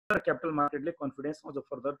र क्यापिटल मार्केटले कन्फिडेन्स अझ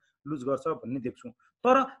फर्दर लुज गर्छ भन्ने देख्छु।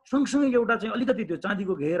 तर सँगसँगै एउटा चाहिँ अलिकति त्यो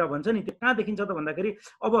चाँदीको घेरा भन्छ नि, त्यो कहाँ देखिन्छ त भन्दाखेरि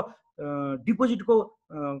अब डिपोजिटको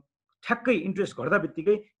ठ्याक्कै इन्ट्रेस्ट घट्दा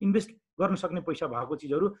बित्तिकै इन्भेस्ट गर्न सक्ने पैसा भएको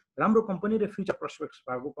चिजहरू राम्रो कम्पनी र फ्युचर प्रस्पेक्ट्स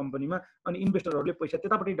भएको कम्पनीमा अनि इन्भेस्टरहरूले पैसा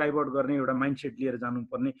त्यतापट्टि डाइभर्ट गर्ने एउटा माइन्डसेट लिएर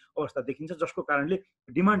जानुपर्ने अवस्था देखिन्छ, जसको कारणले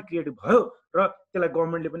डिमान्ड क्रिएट भयो र त्यसलाई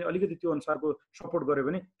गभर्मेन्टले पनि अलिकति त्यो अनुसारको सपोर्ट गर्यो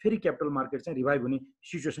भने फेरि क्यापिटल मार्केट चाहिँ रिभाइभ हुने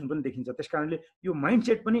सिचुएसन पनि देखिन्छ। त्यस कारणले यो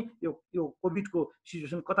माइन्डसेट पनि यो कोभिडको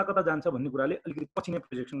सिचुएसन कता कता जान्छ भन्ने कुराले अलिकति पछि नै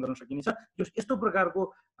प्रोजेक्सन गर्न सकिनेछ। यस्तो प्रकारको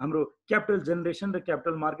हाम्रो क्यापिटल जेनेरेसन र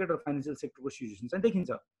क्यापिटल मार्केट र फाइनेन्सियल सेक्टरको सिचुएसन चाहिँ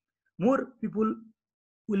देखिन्छ। More people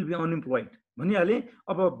will be unemployed भनिहाले।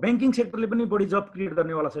 अब ब्याङ्किङ सेक्टरले पनि बढी जब क्रिएट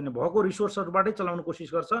गर्नेवाला छैन, भएको रिसोर्सहरूबाटै चलाउन कोसिस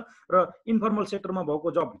गर्छ र इन्फर्मल सेक्टरमा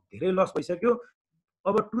भएको जब धेरै लस भइसक्यो।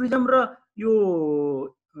 अब टुरिज्म र यो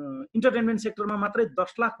इन्टरटेनमेन्ट सेक्टरमा मात्रै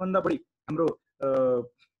 10 लाखभन्दा बढी हाम्रो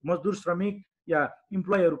मजदुर श्रमिक या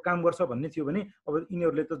इम्प्लोइहरू काम गर्छ भन्ने थियो भने अब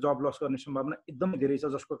यिनीहरूले त जब लस गर्ने सम्भावना एकदमै धेरै छ,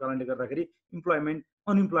 जसको कारणले गर्दाखेरि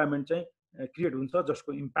अनइम्प्लोइमेन्ट चाहिँ क्रिएट हुन्छ,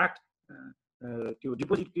 जसको इम्प्याक्ट त्यो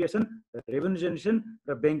डिपोजिट क्रिएसन, रेभेन्यू जेनेरेसन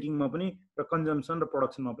र ब्याङ्किङमा पनि र कन्जम्सन र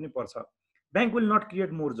प्रोडक्सनमा पनि पर्छ। Bank will not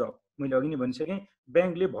create more जब, मैले अघि नै भनिसकेँ।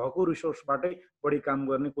 ब्याङ्कले भएको रिसोर्सबाटै बढी काम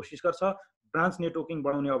गर्ने कोसिस गर्छ, ब्रान्च नेटवर्किङ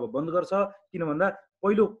बढाउने अब बन्द गर्छ। किन भन्दा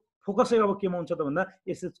पहिलो फोकसै अब केमा हुन्छ त भन्दा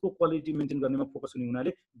एसेट्सको क्वालिटी मेन्टेन गर्नेमा फोकस हुने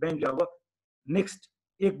हुनाले ब्याङ्कले अब नेक्स्ट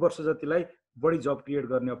 1 वर्ष जतिलाई बढी जब क्रिएट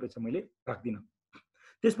गर्ने अपेक्षा मैले राख्दिनँ।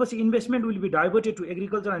 त्यसपछि investment will be diverted to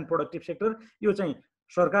agriculture and productive sector. यो चाहिँ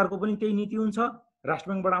सरकारको पनि त्यही नीति हुन्छ,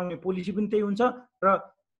 राष्ट्र ब्याङ्कबाट आउने पोलिसी पनि त्यही हुन्छ र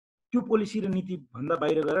त्यो पोलिसी र नीति भन्दा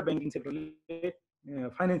बाहिर गएर ब्याङ्किङ सेक्टरले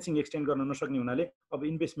फाइनेन्सिङ एक्सटेन्ड गर्न नसक्ने हुनाले अब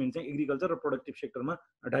इन्भेस्टमेन्ट चाहिँ एग्रिकल्चर र प्रोडक्टिभ सेक्टरमा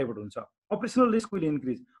डाइभर्ट हुन्छ। Operational risk will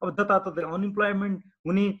increase. अब जताततै अनइम्प्लोइमेन्ट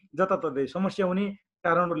हुने, जताततै समस्या हुने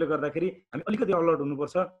कारणहरूले गर्दाखेरि हामी अलिकति अलर्ट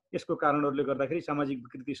हुनुपर्छ। यसको कारणहरूले गर्दाखेरि सामाजिक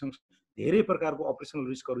विकृतिसँग धेरै प्रकारको अपरेसनल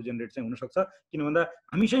रिस्कहरू जेनेरेट चाहिँ हुनसक्छ। किन भन्दा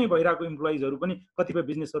हामीसँगै भइरहेको इम्प्लोइजहरू पनि कतिपय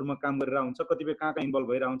बिजनेसहरूमा काम गरेर हुन्छ, कतिपय कहाँ इन्भल्भ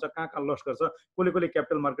भइरहेको हुन्छ, कहाँ लस गर्छ, कसले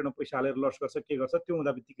क्यापिटल मार्केटमा पैसा हालेर लस गर्छ, के गर्छ। त्यो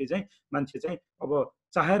हुँदा बित्तिकै चाहिँ मान्छे चाहिँ अब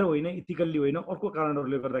चाहेर होइन, इथिकल्ली होइन, अर्को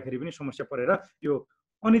कारणहरूले गर्दाखेरि पनि समस्या परेर यो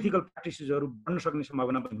अनइथिकल प्र्याक्टिसेसहरू बढ्न सक्ने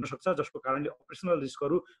सम्भावना पनि हुनसक्छ, जसको कारणले अपरेसनल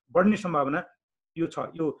रिस्कहरू बढ्ने सम्भावना यो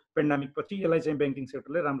छ। यो पेन्डेमिक पछि यसलाई चाहिँ ब्याङ्किङ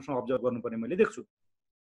सेक्टरले राम्रोसँग अब्जर्भ गर्नुपर्ने मैले देख्छु।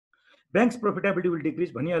 ब्याङ्क्स प्रफिटेबिलिटी विल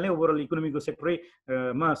डिक्रिज भनिहालेँ। ओभरअल इकोनोमीको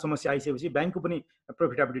सेक्टरमा समस्या आइसकेपछि ब्याङ्कको पनि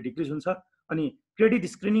प्रफिटेबिलिटी डिक्रिज हुन्छ। अनि credit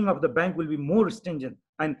screening of the bank will be more stringent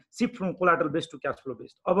and shift from collateral based to cash flow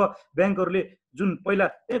based. अब ब्याङ्कहरूले जुन पहिला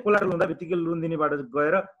कोलाटरल हुँदा बित्तिकै लोन दिनेबाट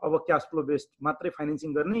गएर अब क्यास फ्लो बेस्ड मात्रै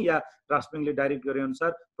फाइनेन्सिङ गर्ने या राष्ट्र ब्याङ्कले डाइरेक्ट गरे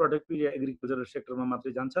अनुसार प्रोडक्टिभ या एग्रिकल्चर सेक्टरमा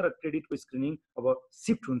मात्रै जान्छ र क्रेडिटको स्क्रिनिङ अब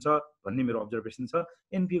सिफ्ट हुन्छ भन्ने मेरो अब्जर्भेसन छ।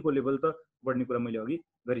 एनपिएको लेभल त बढ्ने कुरा मैले अघि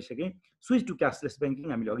गरिसकेँ। स्विच टु क्यासलेस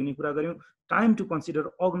ब्याङ्किङ हामीले अघि नै कुरा गऱ्यौँ। Time to consider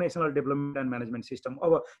organisational development and management system.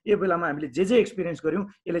 अब यो बेलामा हामीले जे एक्सपिरियन्स गऱ्यौँ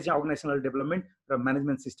यसले चाहिँ अर्गनाइजेसनल डेभलपमेन्ट र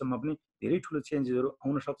म्यानेजमेन्ट सिस्टममा पनि धेरै ठुलो चेन्जेसहरू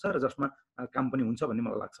आउन सक्छ र जसमा काम पनि हुन्छ भन्ने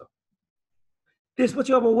मलाई लाग्छ।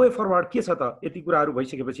 त्यसपछि अब वे फरवर्ड के छ त? यति कुराहरू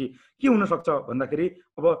भइसकेपछि के हुनसक्छ भन्दाखेरि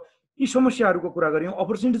अब यी समस्याहरूको कुरा गऱ्यौँ,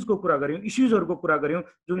 अपर्च्युनिटिजको कुरा गऱ्यौँ, इस्युजहरूको कुरा गऱ्यौँ,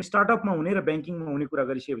 जुन स्टार्टअपमा हुने र ब्याङ्किङमा हुने कुरा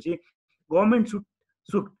गरिसकेपछि government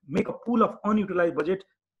should make a pool of unutilized budget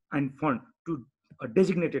and fund to a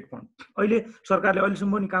designated fund. अहिले सरकारले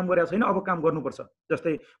अहिलेसम्म पनि काम गरेको छैन, अब काम गर्नुपर्छ।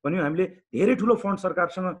 जस्तै भन्यो हामीले धेरै ठुलो फन्ड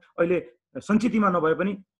सरकारसँग अहिले सञ्चितमा नभए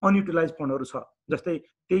पनि अनयुटिलाइज फन्डहरू छ। जस्तै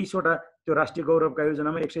 23वटा त्यो राष्ट्रिय गौरवका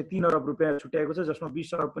योजनामा 103 अरब रुपियाँ छुट्याएको छ, जसमा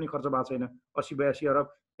 20 अरब पनि खर्च भएको छैन। 80-82 अरब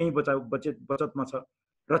त्यही बचतमा छ।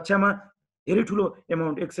 रक्षामा धेरै ठुलो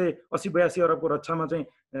एमाउन्ट 180-82 अरबको रक्षामा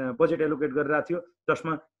चाहिँ बजेट एलोकेट गरिरहेको थियो,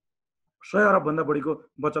 जसमा 100 अरबभन्दा बढीको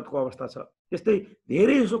बचतको अवस्था छ। त्यस्तै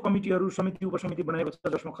धेरै जसो कमिटीहरू, समिति, उपसमिति बनाएको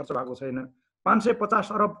छ जसमा खर्च भएको छैन।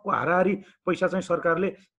 550 अरबको हाराहारी पैसा चाहिँ सरकारले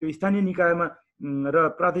त्यो स्थानीय निकायमा र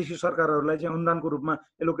प्रादेशिक सरकारहरूलाई चाहिँ अनुदानको रूपमा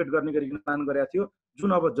एलोकेट गर्ने गरिकन प्लान गरेको थियो,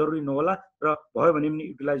 जुन अब जरुरी नहोला र भयो भने पनि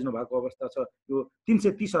युटिलाइज नभएको अवस्था छ। यो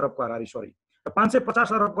 330 अरबको हाराहारी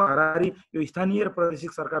 550 अरबको हाराहारी यो स्थानीय र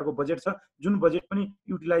प्रादेशिक सरकारको बजेट छ, जुन बजेट पनि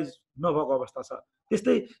युटिलाइज नभएको अवस्था छ।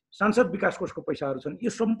 त्यस्तै सांसद विकास कोषको पैसाहरू छन्। यो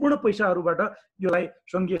सम्पूर्ण पैसाहरूबाट यसलाई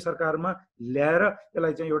सङ्घीय सरकारमा ल्याएर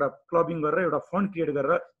यसलाई चाहिँ एउटा क्लबिङ गरेर एउटा फन्ड क्रिएट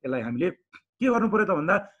गरेर यसलाई हामीले के गर्नु पर्यो त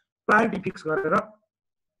भन्दा प्रायोरिटी फिक्स गरेर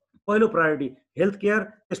पहिलो प्रायोरिटी हेल्थ केयर,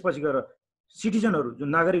 त्यसपछि गएर सिटिजनहरू जुन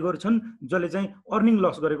नागरिकहरू छन् जसले चाहिँ अर्निङ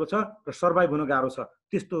लस गरेको छ र सर्भाइभ हुन गाह्रो छ,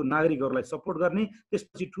 त्यस्तो नागरिकहरूलाई सपोर्ट गर्ने।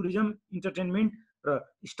 त्यसपछि टुरिज्म, इन्टरटेनमेन्ट र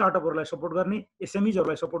स्टार्टअपहरूलाई सपोर्ट गर्ने,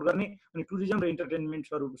 एसएमइजहरूलाई सपोर्ट गर्ने। अनि टुरिज्म र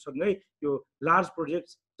इन्टरटेनमेन्टहरूसँगै यो लार्ज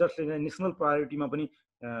प्रोजेक्ट्स जसले नेसनल प्रायोरिटीमा पनि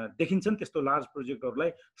देखिन्छन् त्यस्तो लार्ज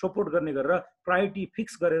प्रोजेक्टहरूलाई सपोर्ट गर्ने गरेर प्रायोरिटी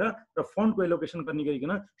फिक्स गरेर र फन्डको एलोकेसन गर्ने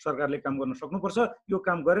गरिकन सरकारले काम गर्न सक्नुपर्छ। यो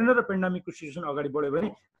काम गरेन र पेन्डेमिकको सिचुएसन अगाडि बढ्यो भने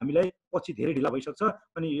हामीलाई पछि धेरै ढिला भइसक्छ।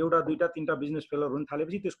 अनि एउटा दुईटा तिनवटा बिजनेस फेलर हुन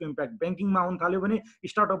थालेपछि त्यसको इम्प्याक्ट ब्याङ्किङमा आउन थाल्यो भने,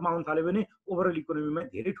 स्टार्टअपमा आउन थाल्यो भने ओभरअल इकोनोमीमा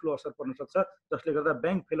धेरै ठुलो असर पर्न सक्छ। जसले गर्दा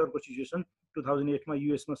ब्याङ्क फेलरको सिचुएसन 2008मा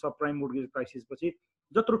युएसमा सब प्राइम मोर्गेज क्राइसिस पछि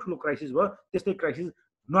जत्रो ठुलो क्राइसिस भयो त्यस्तै क्राइसिस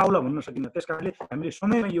नआउला भन्न सकिन्न। त्यस कारणले हामीले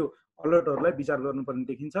समयमा यो अलर्टहरूलाई विचार गर्नुपर्ने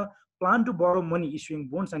देखिन्छ। प्लान टु बरो money issuing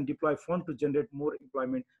bonds and deploy fund to generate more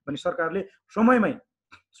employment भने सरकारले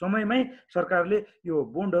समयमै सरकारले यो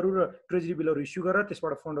बोन्डहरू र ट्रेजरी बिलहरू इस्यु गरेर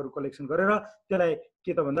त्यसबाट फन्डहरू कलेक्सन गरेर त्यसलाई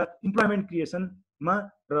के त भन्दा इम्प्लोइमेन्ट क्रिएसनमा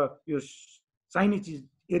र यो चाहिने चिज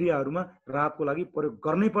एरियाहरूमा राहतको लागि प्रयोग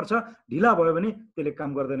गर्नै पर्छ। ढिला भयो भने त्यसले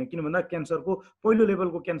काम गर्दैन। किन भन्दा क्यान्सरको पहिलो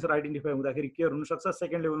लेभलको क्यान्सर आइडेन्टिफाई हुँदाखेरि केयर हुनसक्छ,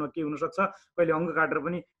 सेकेन्ड लेभलमा के हुनसक्छ, कहिले अङ्ग काटेर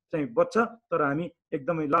पनि चाहिँ बच्छ, तर हामी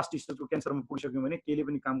एकदमै लास्ट स्टेजको क्यान्सरमा पुगिसक्यौँ भने केहीले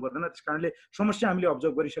पनि काम गर्दैन। त्यस कारणले समस्या हामीले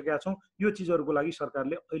अब्जर्भ गरिसकेका छौँ। यो चिजहरूको लागि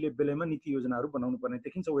सरकारले अहिले बेलैमा नीति योजनाहरू बनाउनु पर्ने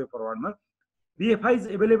देखिन्छ way फरवर्डमा। BFI's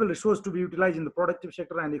available resource to be utilized in the productive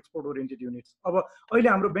sector and export oriented units. अब अहिले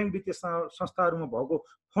हाम्रो बैंक वित्तीय संस्थाहरूमा भएको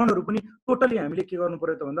फन्डहरू पनि टोटली हामीले के गर्नु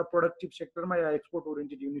पर्यो त भन्दा प्रोडक्टिभ सेक्टरमा या एक्सपोर्ट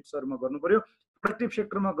ओरिएन्टेड युनिट्सहरूमा गर्नु पर्यो। प्रोडक्टिभ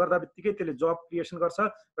सेक्टरमा गर्दा बित्तिकै त्यसले जब क्रिएसन गर्छ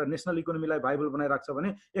र नेसनल इकोनोमीलाई भाइबल बनाइराख्छ भने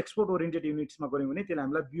एक्सपोर्ट ओरिएन्टेड युनिट्समा गऱ्यौँ भने त्यसले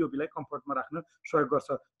हामीलाई बिओपीलाई कम्फर्टमा राख्न सहयोग गर्छ।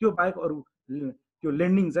 त्यो बाहेक अरू त्यो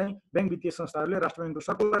लेन्डिङ चाहिँ बैंक वित्तीय संस्थाहरूले राष्ट्र ब्याङ्कको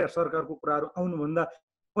सर्कुलर या सरकारको कुराहरू आउनुभन्दा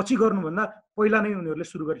पछि गर्नुभन्दा पहिला नै उनीहरूले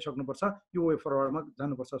सुरु गरिसक्नुपर्छ। यो वे फरवर्डमा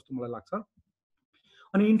जानुपर्छ जस्तो मलाई लाग्छ।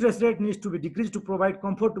 अनि interest rate needs to be decrease to provide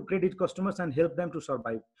comfort to credit customers and help them to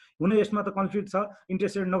survive. हुन यसमा त कन्फ्लिक्ट छ,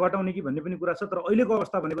 इन्ट्रेस्ट रेट नघटाउने कि भन्ने पनि कुरा छ, तर अहिलेको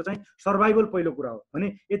अवस्था भनेको चाहिँ सर्भाइभल पहिलो कुरा हो भने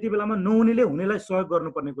यति बेलामा नहुनेले हुनेलाई सहयोग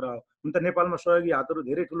गर्नुपर्ने कुरा हो। हुन त नेपालमा सहयोगी हातहरू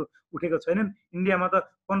धेरै ठुलो उठेको छैनन्। इन्डियामा त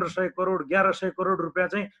 1500 करोड 1100 करोड रुपियाँ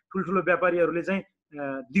चाहिँ ठुल्ठुलो व्यापारीहरूले चाहिँ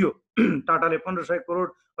दियो। टाटाले 1500 करोड,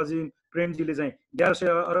 अझै प्रेमजीले चाहिँ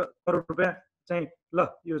 1100 करोड रुपियाँ चाहिँ ल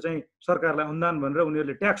यो चाहिँ सरकारलाई अनुदान भनेर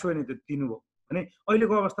उनीहरूले ट्याक्स होइन त्यो दिनुभयो भने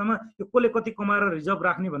अहिलेको अवस्थामा यो कसले कति कमाएर रिजर्भ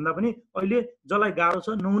राख्ने भन्दा पनि अहिले जसलाई गाह्रो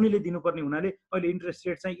छ नहुनेले दिनुपर्ने हुनाले अहिले इन्ट्रेस्ट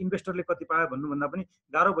रेट चाहिँ इन्भेस्टरले कति पायो भन्नुभन्दा पनि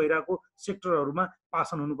गाह्रो भइरहेको सेक्टरहरूमा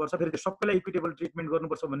पासन हुनुपर्छ। फेरि त्यो सबैलाई इक्विटेबल ट्रिटमेन्ट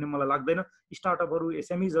गर्नुपर्छ भन्ने मलाई लाग्दैन। स्टार्टअपहरू,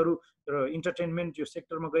 एसएमइजहरू र इन्टरटेनमेन्ट यो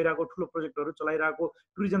सेक्टरमा गइरहेको ठुलो प्रोजेक्टहरू चलाइरहेको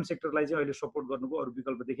टुरिज्म सेक्टरलाई चाहिँ अहिले सपोर्ट गर्नुको अरू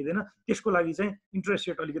विकल्प देखिँदैन। त्यसको लागि चाहिँ इन्ट्रेस्ट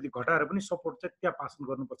रेट अलिकति घटाएर पनि सपोर्ट चाहिँ त्यहाँ पासन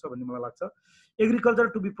गर्नुपर्छ भन्ने मलाई लाग्छ। Agriculture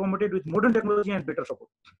to be promoted with modern technology and better support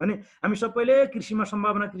भने हामी सबैले कृषिमा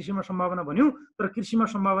सम्भावना भन्यौँ, तर कृषिमा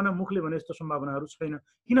सम्भावना मुखले भने जस्तो सम्भावनाहरू छैन।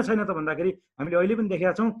 किन छैन त भन्दाखेरि हामीले अहिले पनि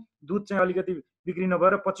देखेका छौँ दुध चाहिँ अलिकति बिक्री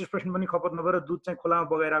नभएर 25% पनि खपत नभएर दुध चाहिँ खोलामा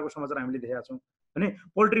बगाइरहेको समाचार हामीले देखेका छौँ भने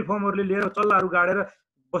पोल्ट्री फार्महरूले लिएर चल्लाहरू गाडेर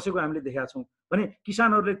बसेको हामीले देखेका छौँ भने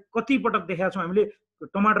किसानहरूले कति पटक देखेका छौँ हामीले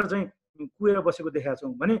टमाटर चाहिँ कुएर बसेको देखेका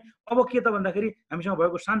छौँ भने अब के त भन्दाखेरि हामीसँग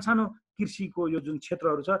भएको सानसानो कृषिको यो जुन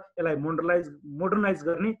क्षेत्रहरू छ यसलाई मोडर्नाइज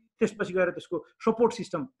गर्ने, त्यसपछि गएर त्यसको सपोर्ट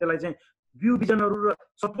सिस्टम त्यसलाई चाहिँ बिउ बिजनहरू र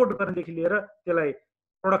सपोर्ट गर्नेदेखि लिएर त्यसलाई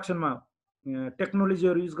प्रोडक्सनमा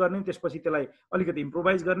टेक्नोलोजीहरू युज गर्ने, त्यसपछि त्यसलाई अलिकति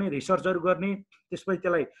इम्प्रोभाइज गर्ने, रिसर्चहरू गर्ने, त्यसपछि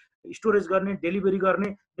त्यसलाई स्टोरेज गर्ने, डेलिभरी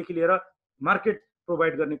गर्नेदेखि लिएर मार्केट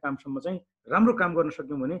प्रोभाइड गर्ने कामसम्म चाहिँ राम्रो काम गर्न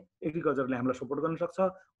सक्यौँ भने एग्रिकल्चरले हामीलाई सपोर्ट गर्न सक्छ।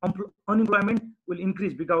 Unemployment will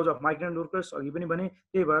increase because of migrant workers, अघि पनि भने।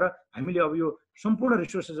 त्यही भएर हामीले अब यो सम्पूर्ण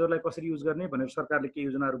रिसोर्सेसहरूलाई कसरी युज गर्ने भनेर सरकारले केही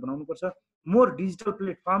योजनाहरू बनाउनुपर्छ। मोर डिजिटल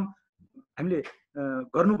प्लेटफर्म हामीले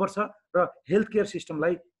गर्नुपर्छ र हेल्थ केयर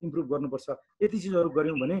सिस्टमलाई इम्प्रुभ गर्नुपर्छ। यति चिजहरू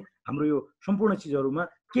गऱ्यौँ भने हाम्रो यो सम्पूर्ण चिजहरूमा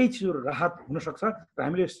केही चिजहरू राहत हुनसक्छ र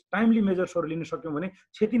हामीले टाइमली मेजर्सहरू लिन सक्यौँ भने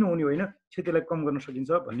क्षति नहुने होइन, क्षतिलाई कम गर्न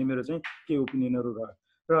सकिन्छ भन्ने मेरो चाहिँ केही ओपिनियनहरू रह्यो।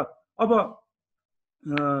 र अब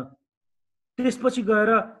त्यसपछि गएर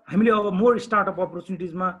हामीले अब मोर स्टार्टअप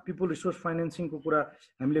अपर्च्युनिटिजमा पिपल रिसोर्स फाइनेन्सिङको कुरा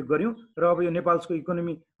हामीले गऱ्यौँ र अब यो नेपालको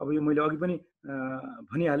इकोनोमी अब यो मैले अघि पनि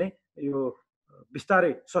भनिहालेँ यो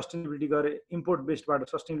बिस्तारै सस्टेनेबिलिटी गरे इम्पोर्ट बेस्डबाट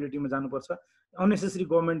सस्टेनेबिलिटीमा जानुपर्छ। अननेसेसरी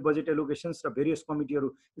गभर्मेन्ट बजेट एलोकेसन्स र भेरियस कमिटीहरू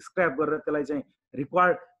स्क्रैप गरेर त्यसलाई चाहिँ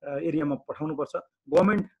रिक्वायर्ड एरियामा पठाउनुपर्छ।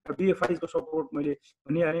 गभर्मेन्ट र बिएफआईको सपोर्ट मैले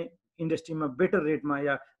भनिहालेँ इन्डस्ट्रीमा बेटर रेटमा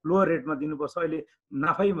या लोअर रेटमा दिनुपर्छ। अहिले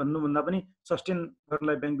नाफै भन्नुभन्दा पनि सस्टेन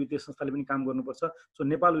गर्नलाई ब्याङ्क वित्तीय संस्थाले पनि काम गर्नुपर्छ। So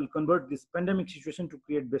Nepal will convert this pandemic situation to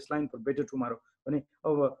create baseline for better tomorrow भने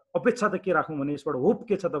अब अपेक्षा त के राखौँ भने यसबाट होप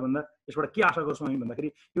के छ त भन्दा यसबाट के आशा गर्छौँ हामी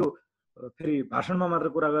भन्दाखेरि यो फेरि भाषणमा मात्र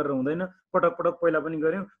कुरा गरेर हुँदैन। पटक पटक पहिला पनि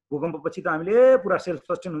गऱ्यौँ, भूकम्पपछि त हामीले पुरा सेल्फ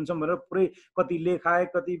सस्टेन हुन्छौँ भनेर पुरै कति लेख आए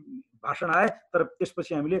कति भाषण आए, तर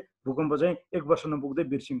त्यसपछि हामीले भूकम्प चाहिँ 1 वर्ष नपुग्दै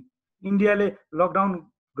बिर्स्यौँ। इन्डियाले लकडाउन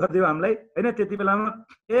गरिदियो हामीलाई होइन। त्यति बेलामा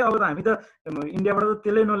अब त हामी त इन्डियाबाट त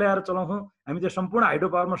तेलै नल्याएर चलाउँछौँ, हामी त सम्पूर्ण हाइड्रो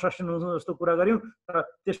पावरमा सस्टेन हुन्छौँ जस्तो कुरा गऱ्यौँ। तर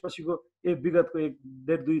त्यसपछिको विगतको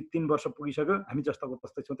 1.5, 2, 3 वर्ष पुगिसक्यो, हामी जस्ताको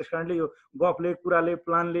तस्तै छौँ। त्यस कारणले यो गफले, कुराले,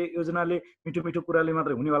 प्लानले, योजनाले, मिठो मिठो कुराले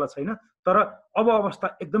मात्रै हुनेवाला छैन। तर अब अवस्था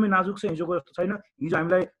एकदमै नाजुक छ, हिजोको जस्तो छैन। हिजो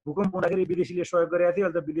हामीलाई भूकम्प हुँदाखेरि विदेशीले सहयोग गरेका थियो,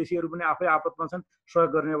 अहिले त विदेशीहरू पनि आफै आपतमा छन्, सहयोग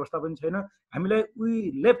गर्ने अवस्था पनि छैन। हामीलाई we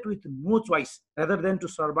left with no choice rather than to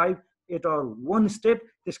survive at our one step.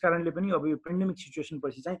 त्यस कारणले पनि अब यो पेन्डेमिक सिचुएसन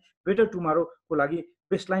पछि चाहिँ बेटर टुमारोको लागि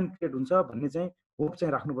बेस्ट लाइन क्रिएट हुन्छ भन्ने चाहिँ होप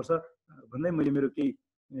चाहिँ राख्नुपर्छ भन्दै मैले मेरो केही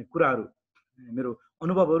कुराहरू, मेरो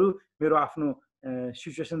अनुभवहरू, मेरो आफ्नो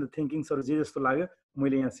सिचुएसन थिङ्किङ्सहरू जे जस्तो लाग्यो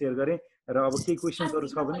मैले यहाँ सेयर गरेँ। र अब केही क्वेसन्सहरू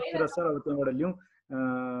छ भने सुरज सर अब त्यहाँबाट लिउँ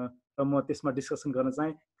र म त्यसमा डिस्कसन गर्न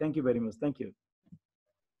चाहेँ। Thank you very much. Thank you.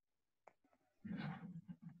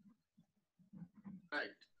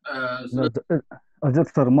 हजुर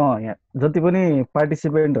सर, म यहाँ जति पनि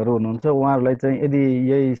पार्टिसिपेन्टहरू हुनुहुन्छ उहाँहरूलाई चाहिँ यदि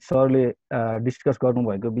यही सरले डिस्कस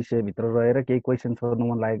गर्नुभएको विषयभित्र रहेर केही क्वेसन सोध्नु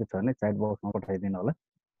मन लागेको छ भने च्याट बक्समा पठाइदिनु होला।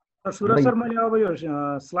 सुरज सर, मैले अब यो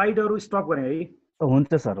स्लाइडहरू स्टप गरेँ है।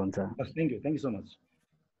 हुन्छ सर, हुन्छ। Thank you so much.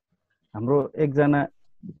 हाम्रो एकजना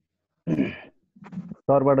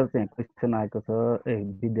सरबाट चाहिँ क्वेसन आएको छ,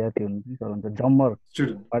 विद्यार्थी हुनुहुन्छ सर, हुन्छ जम्मर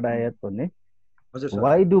पढायत भन्ने।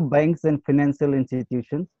 Why do banks and financial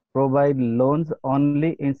institutions provide loans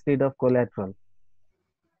only instead of collateral?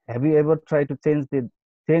 Have you ever tried to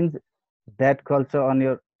change that culture on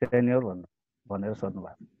your tenure? भनेर सोध्नु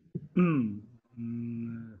भएको।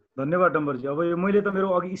 धन्यवाद डम्बरजी। अब यो मैले त मेरो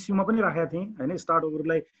अघि इस्युमा पनि राखेको थिएँ होइन,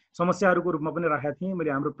 स्टार्टअपहरूलाई समस्याहरूको रूपमा पनि राखेको थिएँ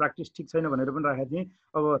मैले। हाम्रो प्र्याक्टिस ठिक छैन भनेर पनि राखेको थिएँ।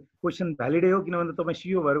 अब क्वेसन भ्यालिडै हो, किनभने तपाईँ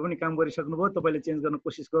सिओ भएर पनि काम गरिसक्नुभयो, तपाईँले चेन्ज गर्न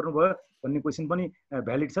कोसिस गर्नुभयो भन्ने क्वेसन पनि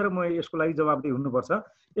भ्यालिड छ र म यसको लागि जवाबदेही हुनुपर्छ।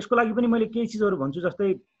 यसको लागि पनि मैले केही चिजहरू भन्छु, जस्तै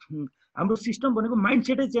हाम्रो सिस्टम भनेको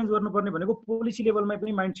माइन्डसेटै चेन्ज गर्नुपर्ने भनेको पोलिसी लेभलमा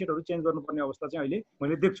पनि माइन्डसेटहरू चेन्ज गर्नुपर्ने अवस्था चाहिँ अहिले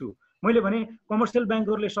मैले देख्छु। मैले भने कमर्सियल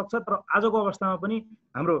ब्याङ्कहरूले सक्छ, तर आजको अवस्थामा पनि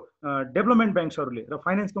हाम्रो डेभलपमेन्ट ब्याङ्क्सहरूले र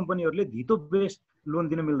फाइनेन्स कम्पनीहरूले धितो बेस्ड लोन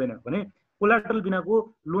दिन मिल्दैन भने कोलाटरल बिनाको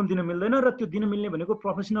लोन दिन मिल्दैन। र त्यो दिन मिल्ने भनेको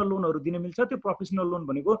प्रोफेसनल लोनहरू दिन मिल्छ। त्यो प्रोफेसनल लोन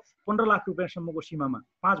भनेको 15 लाख रुपियाँसम्मको सीमामा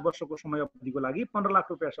 5 वर्षको समय अवधिको लागि 15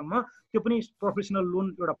 लाख रुपियाँसम्म त्यो पनि प्रोफेसनल लोन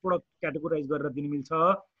एउटा प्रोडक्ट क्याटेगोराइज गरेर दिन मिल्छ।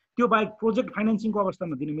 त्यो बाहेक प्रोजेक्ट फाइनेन्सिङको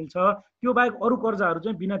अवस्थामा दिन मिल्छ। त्यो बाहेक अरू कर्जाहरू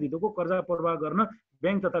चाहिँ बिना धितोको कर्जा प्रवाह गर्न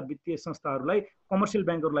ब्याङ्क तथा वित्तीय संस्थाहरूलाई, कमर्सियल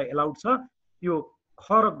ब्याङ्कहरूलाई एलाउड छ। यो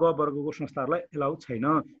ख र ग वर्गको संस्थाहरूलाई एलाउड छैन,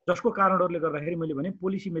 जसको कारणहरूले गर्दाखेरि मैले भने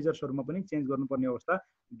पोलिसी मेजर्सहरूमा पनि चेन्ज गर्नुपर्ने अवस्था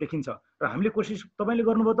देखिन्छ। र हामीले कोसिस, तपाईँले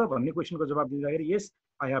गर्नुभयो त भन्ने क्वेसनको जवाब दिँदाखेरि यस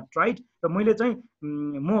आई हेभ ट्राइड। र मैले चाहिँ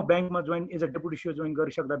म ब्याङ्कमा join as a deputy CO join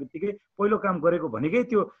गरिसक्दा बित्तिकै पहिलो काम गरेको भनेकै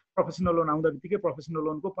त्यो प्रोफेसनल लोन आउँदा बित्तिकै प्रोफेसनल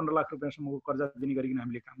लोनको 15 लाख रुपियाँसम्मको कर्जा दिने गरिकन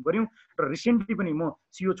हामीले काम गऱ्यौँ। र रिसेन्टली पनि म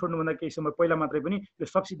सिओ छोड्नुभन्दा केही समय पहिला मात्रै पनि यो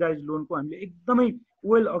सब्सिडाइज लोनको हामीले एकदमै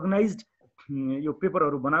वेल अर्गनाइज्ड यो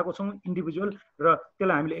पेपरहरू बनाएको छौँ इन्डिभिजुअल, र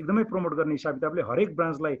त्यसलाई हामीले एकदमै प्रमोट गर्ने हिसाब किताबले हरेक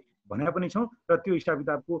ब्रान्चलाई भने पनि छौँ। र त्यो हिसाब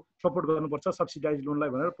किताबको सपोर्ट गर्नुपर्छ सब्सिडाइज लोनलाई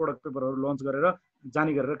भनेर प्रोडक्ट पेपरहरू लन्च गरेर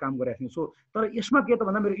जाने गरेर काम गरेका थियौँ। सो तर यसमा के त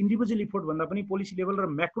भन्दा मेरो इन्डिभिजुअल इफोर्ट भन्दा पनि पोलिसी लेभल र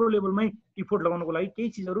म्याक्रो लेभलमै इफोर्ट लगाउनको लागि केही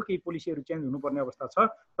चिजहरू, केही पोलिसीहरू चेन्ज हुनुपर्ने अवस्था छ।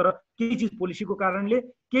 तर केही चिज पोलिसीको कारणले,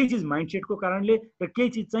 केही चिज माइन्डसेटको कारणले, र केही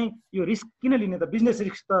चिज चाहिँ यो रिस्क किन लिने त, बिजनेस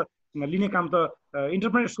रिस्क त लिने काम त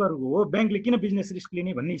इन्टरप्रेनर्सहरूको हो, ब्याङ्कले किन बिजनेस रिस्क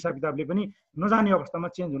लिने भन्ने हिसाब किताबले पनि नजाने अवस्थामा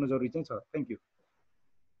चेन्ज हुन जरुरी चाहिँ छ। Thank you.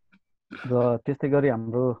 र त्यस्तै गरी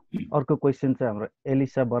हाम्रो अर्को क्वेसन चाहिँ हाम्रो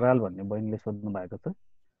एलिसा बराल भन्ने बहिनीले सोध्नु भएको छ।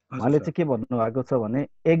 उहाँले चाहिँ के भन्नुभएको छ भने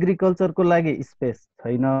एग्रिकल्चरको लागि स्पेस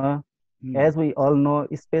छैन। As we all know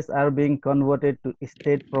space are being converted to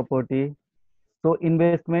state property, so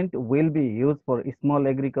investment will be use for small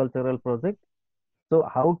agricultural project. So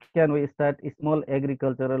how can we start small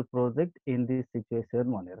agricultural project in this situation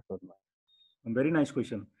भनेर सोध्नु भएको। Very nice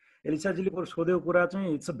question एलिसाजीले सोधेको कुरा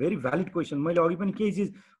चाहिँ it's a very valid question. मैले अघि पनि केही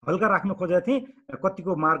चिज हल्का राख्न खोजेको थिएँ,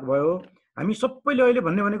 कतिको मार्क भयो। हामी सबैले अहिले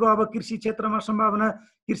भन्ने भनेको अब कृषि क्षेत्रमा सम्भावना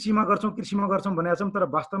कृषिमा गर्छौँ भनेका छौँ, तर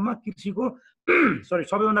वास्तवमा कृषिको सरी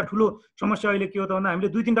सबैभन्दा ठुलो समस्या अहिले के हो त भन्दा हामीले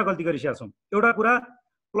 2-3टा गल्ती गरिसकेका छौँ। एउटा कुरा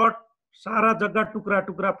प्लट सारा जग्गा टुक्रा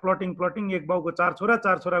टुक्रा प्लटिङ, एक बाउको 4 छोरा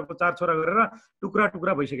 4 छोराको 4 छोरा गरेर टुक्रा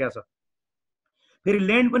टुक्रा भइसकेको छ। फेरि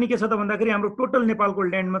ल्यान्ड पनि के छ त भन्दाखेरि हाम्रो टोटल नेपालको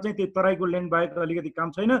ल्यान्डमा चाहिँ त्यो तराईको ल्यान्ड बाहेक अलिकति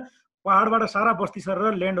काम छैन। पहाडबाट सारा बस्ती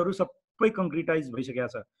सरेर ल्यान्डहरू सबै कङ्क्रिटाइज भइसकेको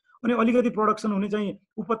छ। अनि अलिकति प्रोडक्सन हुने चाहिँ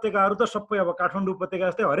उपत्यकाहरू त सबै अब काठमाडौँ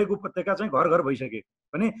उपत्यका जस्तै हरेक उपत्यका चाहिँ घर घर भइसके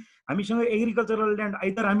भने हामीसँग एग्रिकल्चरल ल्यान्ड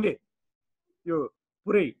आइदर हामीले यो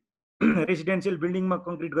पुरै रेसिडेन्सियल बिल्डिङमा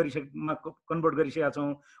कङ्क्रिट कन्भर्ट गरिसकेका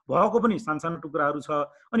छौँ, भएको पनि सानसानो टुक्राहरू छ।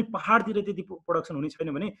 अनि पहाडतिर त्यति प्रोडक्सन हुने छैन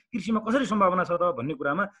भने कृषिमा कसरी सम्भावना छ त भन्ने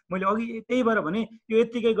कुरामा मैले अघि त्यही भएर भने यो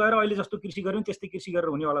यत्तिकै गएर अहिले जस्तो कृषि गऱ्यौँ त्यस्तै कृषि गरेर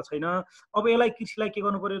हुनेवाला छैन। अब यसलाई कृषिलाई के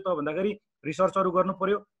गर्नु पर्यो त भन्दाखेरि रिसर्चहरू गर्नु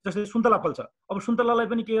पर्यो। जस्तै सुन्तला फल्छ, अब सुन्तलालाई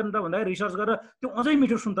पनि के गर्नु त भन्दाखेरि रिसर्च गरेर त्यो अझै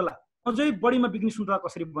मिठो सुन्तला, अझै बढीमा बिक्ने सुन्तला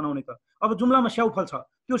कसरी बनाउने त। अब जुम्लामा स्याउ फल्छ,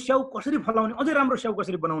 त्यो स्याउ कसरी फलाउने, अझै राम्रो स्याउ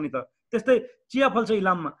कसरी बनाउने त। त्यस्तै चिया फल्छ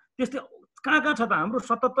इलाममा, त्यस्तै कहाँ कहाँ छ त हाम्रो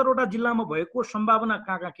 77वटा जिल्लामा भएको सम्भावना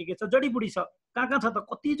कहाँ कहाँ के छ, जडीबुटी छ कहाँ कहाँ छ त,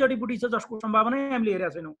 कति जडीबुटी छ जसको सम्भावना हामीले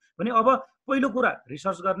हेरेका छैनौँ भने। अब पहिलो कुरा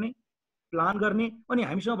रिसर्च गर्ने, प्लान गर्ने, अनि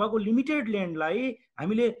हामीसँग भएको लिमिटेड ल्यान्डलाई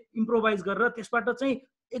हामीले इम्प्रोभाइज गरेर त्यसबाट चाहिँ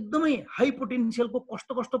एकदमै हाई पोटेन्सियलको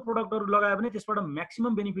कस्तो कस्तो प्रोडक्टहरू लगायो भने त्यसबाट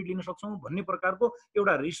म्याक्सिमम बेनिफिट लिन सक्छौँ भन्ने प्रकारको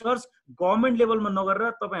एउटा रिसर्च गभर्मेन्ट लेभलमा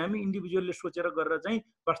नगरेर तपाईँ हामी इन्डिभिजुअलले सोचेर गरेर चाहिँ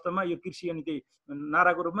वास्तवमा यो कृषि अनि त्यही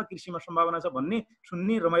नाराको रूपमा कृषिमा सम्भावना छ भन्ने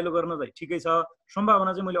सुन्ने रमाइलो गर्न चाहिँ ठिकै छ।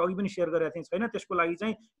 सम्भावना चाहिँ मैले अघि पनि सेयर गरेको थिएँ छैन, त्यसको लागि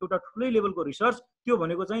चाहिँ एउटा ठुलै लेभलको रिसर्च, त्यो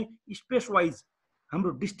भनेको चाहिँ स्पेस वाइज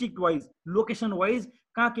हाम्रो डिस्ट्रिक्ट वाइज लोकेसन वाइज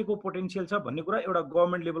कहाँ के को पोटेन्सियल छ भन्ने कुरा एउटा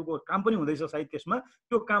गभर्मेन्ट लेभलको काम पनि हुँदैछ सायद त्यसमा।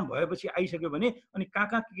 त्यो काम भएपछि आइसक्यो भने अनि कहाँ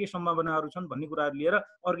कहाँ के सम्भावनाहरू छन् भन्ने कुराहरू लिएर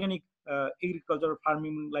अर्ग्यानिक एग्रिकल्चर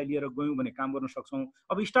फार्मिङलाई लिएर गयौँ भने काम गर्न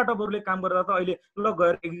सक्छौँ। अब स्टार्टअपहरूले काम गर्दा त अहिले ल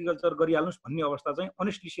गएर एग्रिकल्चर गरिहाल्नुहोस् भन्ने अवस्था चाहिँ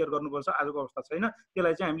अनेस्टली सेयर गर्नुपर्छ, आजको अवस्था छैन।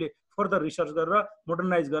 त्यसलाई चाहिँ हामीले फर्दर रिसर्च गरेर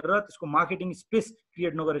मोडर्नाइज गरेर त्यसको मार्केटिङ स्पेस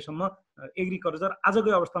क्रिएट नगरेसम्म एग्रिकल्चर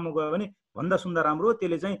आजकै अवस्थामा गयो भने भन्दा सुन्दा राम्रो हो।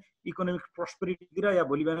 त्यसले चाहिँ इकोनोमिक प्रोस्पेरिटीतिर या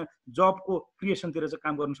भोलि बिहान जबको क्रिएसनतिर चाहिँ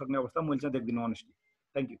काम गर्न सक्ने अवस्था मैले चाहिँ देख्दिनँ अनेस्टली।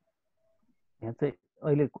 Thank you. यहाँ चाहिँ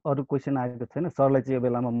अहिले अरू क्वेसन आएको छैन सरलाई चाहिँ यो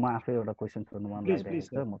बेलामा म आफै एउटा क्वेसन सोध्नु मन लागिरहेको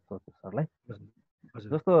छ, म सोध्छु सरलाई।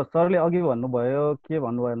 जस्तो सरले अघि भन्नुभयो के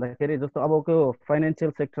भन्नुभयो भन्दाखेरि जस्तो अबको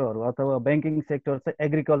फाइनेन्सियल सेक्टरहरू अथवा ब्याङ्किङ सेक्टर चाहिँ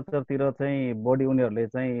एग्रिकल्चरतिर चाहिँ बढी उनीहरूले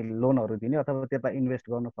चाहिँ लोनहरू दिने अथवा त्यता इन्भेस्ट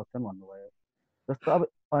गर्न सक्छन् भन्नुभयो। जस्तो अब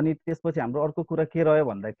अनि त्यसपछि हाम्रो अर्को कुरा के रह्यो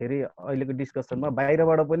भन्दाखेरि अहिलेको डिस्कसनमा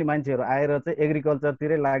बाहिरबाट पनि मान्छेहरू आएर चाहिँ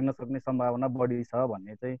एग्रिकल्चरतिरै लाग्न सक्ने सम्भावना बढी छ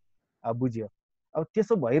भन्ने चाहिँ बुझ्यो। अब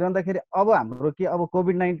त्यसो भइरहँदाखेरि अब हाम्रो के अब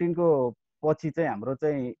कोभिड-19को पछि चाहिँ हाम्रो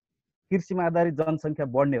चाहिँ कृषिमा आधारित जनसङ्ख्या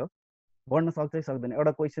बढ्ने हो, बढ्न सक्छ कि सक्दैन,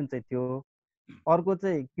 एउटा क्वेसन चाहिँ त्यो। अर्को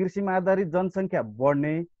चाहिँ कृषिमा आधारित जनसङ्ख्या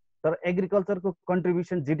बढ्ने तर एग्रिकल्चरको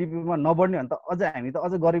कन्ट्रिब्युसन जिडिपीमा नबढ्ने भने त अझ हामी त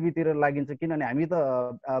अझ गरिबीतिर लागिन्छ। किनभने हामी त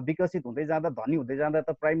विकसित हुँदै जाँदा धनी हुँदै जाँदा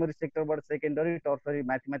त प्राइमरी सेक्टरबाट सेकेन्डरी टर्सरी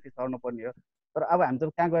माथि माथि सर्नु पर्ने हो। तर अब हामी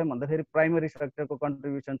त कहाँ गयौँ भन्दाखेरि प्राइमरी सेक्टरको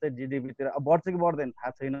कन्ट्रिब्युसन चाहिँ जिडिपीतिर अब बढ्छ कि बढ्दैन थाहा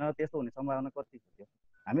छैन, त्यस्तो हुने सम्भावना कति छ,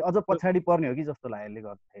 हामी अझ पछाडि पर्ने हो कि जस्तो लाग्यो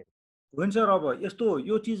गर्दाखेरि। हुन्छ सर, अब यस्तो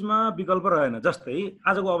यो चिजमा विकल्प रहेन। जस्तै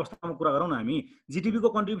आजको अवस्थामा कुरा गरौँ न, हामी जिडिपीको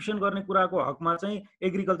कन्ट्रिब्युसन गर्ने कुराको हकमा चाहिँ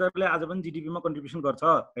एग्रिकल्चरले आज पनि जिडिपीमा कन्ट्रिब्युसन गर्छ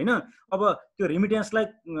होइन। अब त्यो रेमिटेन्सलाई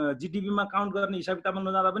जिडिपीमा काउन्ट गर्ने हिसाब किताबमा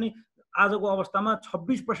नजाँदा पनि आजको अवस्थामा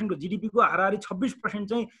 26%को जिडिपीको हाराहारी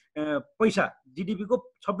 26% चाहिँ पैसा, जिडिपीको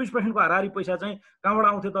 26%को हाराहारी पैसा चाहिँ कहाँबाट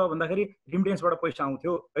आउँथ्यो त भन्दाखेरि रेमिटेन्सबाट पैसा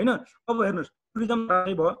आउँथ्यो होइन। अब हेर्नुहोस् टुरिज्म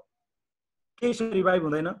भयो, केही रिभाइभ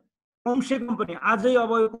हुँदैन, कमसे कम पनि आजै अब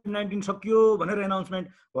कोभिड-19 सकियो भनेर एनाउन्समेन्ट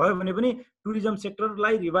भयो भने पनि टुरिज्म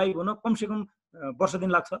सेक्टरलाई रिभाइभ हुन कमसे कम वर्ष दिन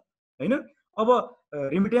लाग्छ होइन। अब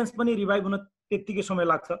रिमिटेन्स पनि रिभाइभ हुन त्यत्तिकै समय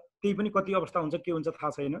लाग्छ, त्यही पनि कति अवस्था हुन्छ के हुन्छ थाहा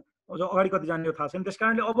छैन, अगाडि कति जाने हो थाहा छैन। त्यस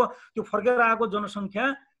कारणले अब त्यो फर्केर आएको जनसङ्ख्या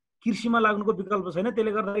कृषिमा लाग्नुको विकल्प छैन।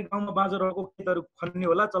 त्यसले गर्दाखेरि गाउँमा बाँझो रहेको खेतहरू खन्ने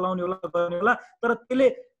होला, चलाउने होला, गर्ने होला, तर त्यसले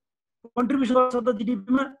कन्ट्रिब्युसन गर्छ त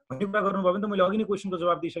जिडिपीमा भन्ने कुरा गर्नुभयो भने त मैले अघि नै क्वेसनको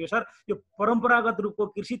जवाब दिइसकेँ सर। यो परम्परागत रूपको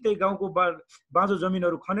कृषि त्यही गाउँको बाँझो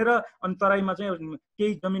जमिनहरू खनेर अनि तराईमा चाहिँ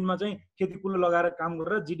केही जमिनमा चाहिँ खेतीकुलो लगाएर काम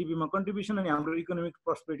गरेर जिडिपीमा कन्ट्रिब्युसन अनि हाम्रो इकोनोमिक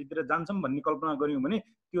प्रोस्पेरिटीतिर जान्छौँ भन्ने कल्पना गऱ्यौँ भने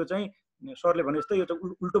त्यो चाहिँ सरले भने जस्तै यो चाहिँ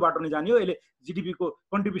उल्टो बाटो नै जाने हो। यसले जिडिपीको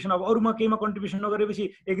कन्ट्रिब्युसन अब अरूमा केहीमा कन्ट्रिब्युसन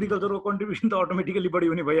नगरेपछि एग्रिकल्चरको कन्ट्रिब्युसन त अटोमेटिकली बढी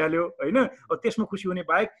हुने भइहाल्यो होइन। अब त्यसमा खुसी हुने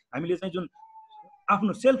बाहेक हामीले चाहिँ जुन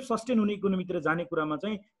आफ्नो सेल्फ सस्टेन हुने इकोनोमीतिर जाने कुरामा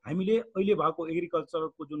चाहिँ हामीले अहिले भएको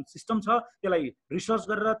एग्रिकल्चरको जुन सिस्टम छ त्यसलाई रिसर्च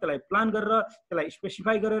गरेर, त्यसलाई प्लान गरेर, त्यसलाई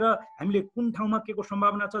स्पेसिफाई गरेर हामीले कुन ठाउँमा के को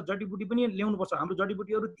सम्भावना छ, जडीबुटी पनि ल्याउनुपर्छ। हाम्रो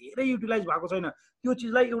जडीबुटीहरू धेरै युटिलाइज भएको छैन, त्यो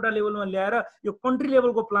चिजलाई एउटा लेभलमा ल्याएर यो कन्ट्री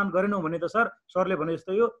लेभलको प्लान गरेनौँ भने त सरले भने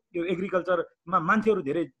जस्तो यो एग्रिकल्चरमा मान्छेहरू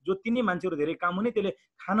धेरै जोतिने, मान्छेहरू धेरै काम हुने, त्यसले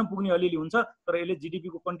खान पुग्ने अलिअलि हुन्छ, तर यसले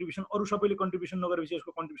जिडिपीको कन्ट्रिब्युसन अरू सबैले कन्ट्रिब्युसन नगरेपछि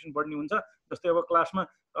यसको कन्ट्रिब्युसन बढ्ने हुन्छ। जस्तै अब क्लासमा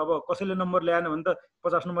अब कसैले नम्बर ल्याएन भने त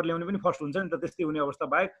 50 नम्बर ल्याउने पनि फर्स्ट हुन्छ नि त, त्यस्तै हुने अवस्था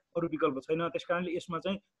बाहेक अरू विकल्प छैन। त्यस कारणले यसमा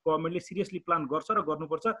चाहिँ गभर्मेन्टले सिरियसली प्लान गर्छ र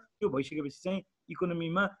गर्नुपर्छ। त्यो भइसकेपछि चाहिँ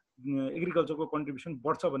इकोनोमीमा एग्रिकल्चरको कन्ट्रिब्युसन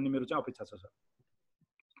बढ्छ भन्ने मेरो चाहिँ अपेक्षा छ सर।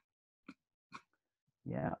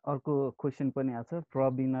 यहाँ अर्को क्वेसन पनि आएको छ,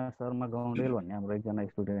 प्रवीणा शर्मा गौडेल भन्ने हाम्रो एकजना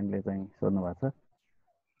स्टुडेन्टले चाहिँ सोध्नु भएको छ,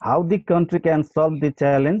 how the country can solve the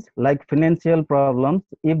challenge like financial problems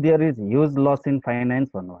if there is huge loss in finance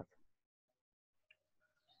भन्नुभएको छ।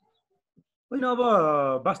 होइन अब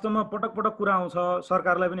वास्तवमा पटक पटक कुरा आउँछ,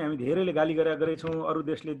 सरकारलाई पनि हामी धेरैले गाली गरेका छौँ, अरू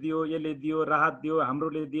देशले दियो, यसले दियो, राहत दियो,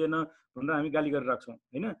 हाम्रोले दिएन भनेर हामी गाली गरेर राख्छौँ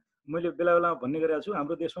होइन। मैले बेला बेला भन्ने गरेको छु,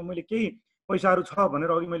 हाम्रो देशमा मैले केही पैसाहरू छ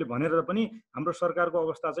भनेर अघि मैले भनेर पनि हाम्रो सरकारको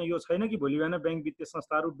अवस्था चाहिँ यो छैन कि भोलि बिहान ब्याङ्क वित्तीय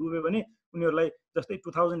संस्थाहरू डुब्यो भने उनीहरूलाई जस्तै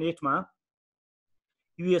 2008मा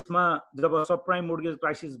युएसमा जब सब प्राइम मोर्गेज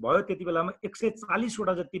क्राइसिस भयो त्यति बेलामा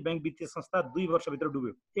 140वटा जति ब्याङ्क वित्तीय संस्था 2 वर्षभित्र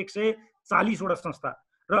डुब्यो। 140वटा संस्था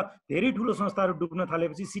र धेरै ठुलो संस्थाहरू डुब्न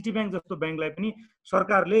थालेपछि सिटी ब्याङ्क जस्तो ब्याङ्कलाई पनि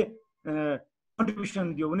सरकारले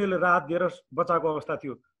कन्ट्रिब्युसन दियो, उनीहरूले राहत दिएर बचाएको अवस्था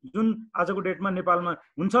थियो, जुन आजको डेटमा नेपालमा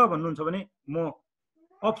हुन्छ भन्नुहुन्छ भने म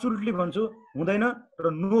अब्सोल्युटली भन्छु हुँदैन र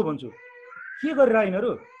नो भन्छु। के गरेर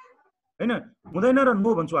यिनीहरू होइन, हुँदैन र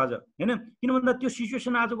नो भन्छु आज होइन। किन भन्दा त्यो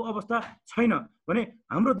सिचुएसन आजको अवस्था छैन भने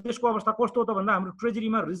हाम्रो देशको अवस्था कस्तो हो त भन्दा हाम्रो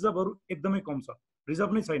ट्रेजरीमा रिजर्भहरू एकदमै कम छ,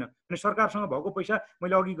 रिजर्भ नै छैन। अनि सरकारसँग भएको पैसा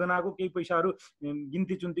मैले अघि गनाएको केही पैसाहरू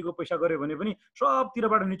गिन्ती चुन्तीको पैसा गऱ्यो भने पनि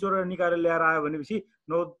सबतिरबाट निचोरेर निकालेर ल्याएर आयो भनेपछि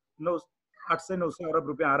 800-900 अरब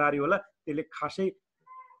रुपियाँ हाराहारी होला। त्यसले खासै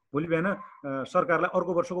भोलि बिहान सरकारलाई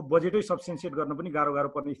अर्को वर्षको बजेटै सब्स्टेन्सिएट गर्न पनि गाह्रो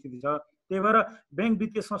पर्ने स्थिति छ। त्यही भएर ब्याङ्क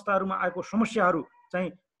वित्तीय संस्थाहरूमा आएको समस्याहरू चाहिँ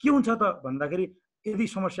के हुन्छ त भन्दाखेरि यदि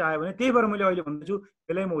समस्या आयो भने त्यही भएर मैले अहिले भन्दैछु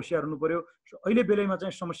बेलैमा होसियार हुनु पर्यो, अहिले बेलैमा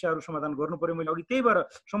चाहिँ समस्याहरू समाधान गर्नु पर्यो। मैले अघि त्यही भएर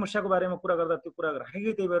समस्याको बारेमा कुरा गर्दा त्यो कुरा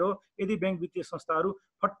राखेकै त्यही भएर हो। यदि ब्याङ्क वित्तीय संस्थाहरू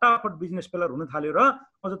फटाफट बिजनेस फेलर हुन थाल्यो र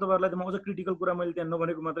अझ तपाईँहरूलाई त म अझ क्रिटिकल कुरा मैले त्यहाँ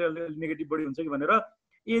नभनेको मात्रै अलि नेगेटिभ बढी हुन्छ कि भनेर,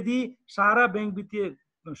 यदि सारा ब्याङ्क वित्तीय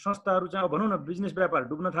संस्थाहरू चाहिँ भनौँ न बिजनेस व्यापार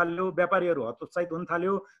डुब्न थाल्यो, व्यापारीहरू हतोत्साहित हुन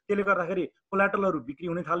थाल्यो, त्यसले गर्दाखेरि कोलाटरलहरू बिक्री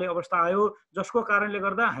हुने थाल्ने अवस्था आयो, जसको कारणले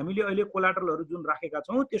गर्दा हामीले अहिले कोलाटरलहरू जुन राखेका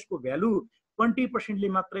छौँ त्यसको भ्यालु 20%ले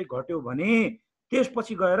मात्रै घट्यो भने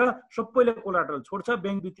त्यसपछि गएर सबैले कोलाटरल छोड्छ,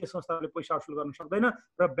 ब्याङ्क वित्तीय संस्थाले पैसा असुल गर्न सक्दैन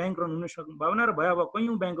र ब्याङ्क रन हुने सम्भावना र भयावह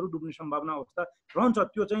कयौँ ब्याङ्कहरू डुब्ने सम्भावना अवस्था रहन्छ।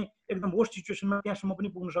 त्यो चाहिँ एकदम वर्स्ट सिचुएसनमा त्यहाँसम्म पनि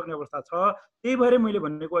पुग्न सक्ने अवस्था छ। त्यही भएर मैले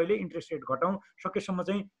भनेको अहिले इन्ट्रेस्ट रेट घटाउँ, सकेसम्म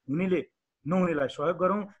चाहिँ हुनेले नहुनेलाई सहयोग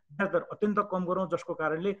गरौँ, ब्याज दर अत्यन्त कम गरौँ, जसको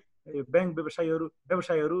कारणले ब्याङ्क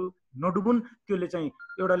व्यवसायहरू नडुबुन्। त्यसले चाहिँ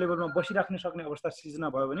एउटा लेभलमा बसिराख्न सक्ने अवस्था सिर्जना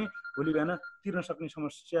भयो भने भोलि बिहान तिर्न सक्ने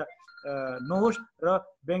समस्या नहोस् र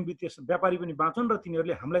ब्याङ्क वित्तीय व्यापारी पनि बाँचुन् र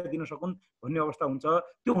तिनीहरूले हामीलाई दिन सकुन् भन्ने अवस्था हुन्छ।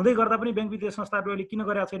 त्यो हुँदै गर्दा पनि ब्याङ्क वित्तीय संस्थाहरूले अहिले किन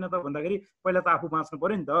गरेका छैन त भन्दाखेरि पहिला त आफू बाँच्नु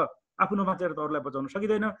पर्यो नि त, आफू नबाँचेर त अरूलाई बचाउन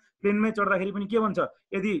सकिँदैन। प्लेनमै चढ्दाखेरि पनि के भन्छ,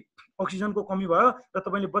 यदि अक्सिजनको कमी भयो र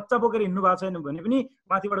तपाईँले बच्चा बोकेर हिँड्नु भएको छैन भने पनि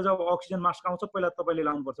माथिबाट जब अक्सिजन मास्क आउँछ पहिला तपाईँले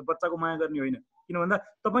लाउनुपर्छ, बच्चाको माया गर्ने होइन। किन भन्दा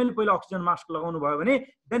तपाईँले पहिला अक्सिजन मास्क लगाउनु भयो भने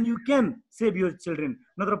then you can save your children.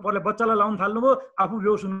 नत्र पहिला बच्चालाई लाउनु थाल्नुभयो, आफू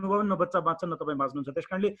बेहोस हुनुभयो भने न बच्चा बाँच्छ न तपाईँ बाँच्नुहुन्छ। त्यस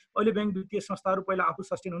कारणले अहिले ब्याङ्क वित्तीय संस्थाहरू पहिला आफू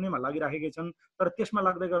सस्टेन हुनेमा लागिराखेकै छन्, तर त्यसमा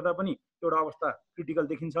लाग्दै गर्दा पनि एउटा अवस्था क्रिटिकल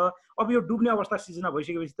देखिन्छ। अब यो डुब्ने अवस्था सिर्जना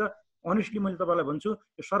भइसकेपछि त अनेस्टली मैले तपाईँलाई भन्छु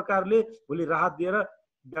यो सरकारले भोलि राहत दिएर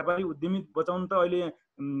व्यापारी उद्यमी बचाउनु त अहिले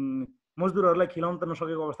मजदुरहरूलाई खिलाउन त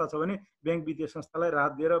नसकेको अवस्था छ भने ब्याङ्क वित्तीय संस्थालाई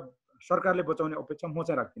राहत दिएर सरकारले बचाउने अपेक्षा म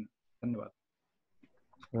चाहिँ राख्दिनँ। धन्यवाद।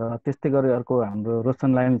 र त्यस्तै गरी अर्को हाम्रो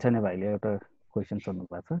रोशन लाइन छैन भाइले एउटा क्वेसन सोध्नु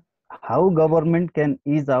भएको छ, how government can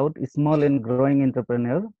is out small and growing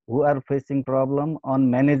entrepreneur who are facing problem on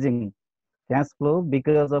managing cash flow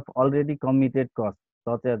because of already committed cost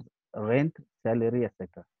such as rent, salary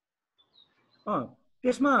etcetera.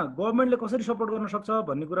 त्यसमा गभर्मेन्टले कसरी सपोर्ट गर्न सक्छ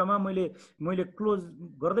भन्ने कुरामा मैले क्लोज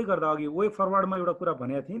गर्दै गर्दा अघि वे फरवर्डमा एउटा कुरा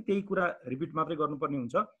भनेको थिएँ, त्यही कुरा रिपिट मात्रै गर्नुपर्ने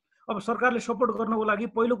हुन्छ। अब सरकारले सपोर्ट गर्नको लागि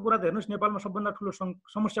पहिलो कुरा त हेर्नुहोस्, नेपालमा सबभन्दा ठुलो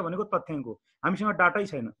समस्या भनेको तथ्याङ्क हो, हामीसँग डाटै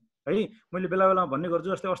छैन है। मैले बेला बेला भन्ने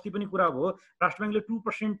गर्छु, जस्तै अस्ति पनि कुरा भयो, राष्ट्र ब्याङ्कले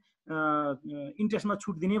 2% इन्ट्रेस्टमा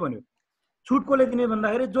छुट दिने भन्यो। छुट कसले दिने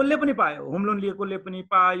भन्दाखेरि जसले पनि पायो, होम लोन लिएकोले पनि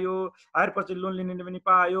पायो, हायर पर्चेज लोन लिनेले पनि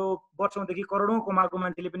पायो, वर्षौँदेखि करोडौँ कमाएको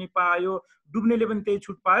मान्छेले पनि पायो, डुब्नेले पनि त्यही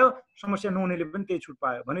छुट पायो, समस्या नहुनेले पनि त्यही छुट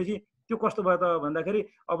पायो। भनेपछि त्यो कस्तो भयो त भन्दाखेरि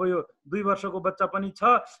अब यो 2 वर्षको बच्चा पनि छ,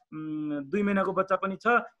 2 महिनाको बच्चा पनि छ,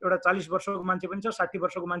 एउटा 40 वर्षको मान्छे पनि छ, 60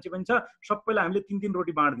 वर्षको मान्छे पनि छ, सबैलाई हामीले 3-3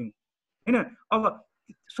 रोटी बाँड्दिउँ होइन। अब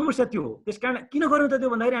समस्या त्यो हो। त्यस कारण किन गर्नु त त्यो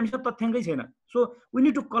भन्दाखेरि हामीसँग तथ्याङ्कै छैन। So we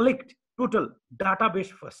need to collect total data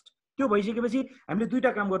base first. त्यो भइसकेपछि हामीले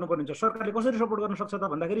दुईटा काम गर्नुपर्ने हुन्छ। सरकारले कसरी सपोर्ट गर्न सक्छ त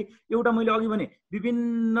भन्दाखेरि एउटा मैले अघि भने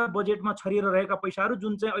विभिन्न बजेटमा छरिएर रहेका पैसाहरू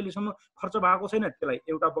जुन चाहिँ अहिलेसम्म खर्च भएको छैन त्यसलाई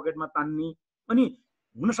एउटा बकेटमा तान्ने, अनि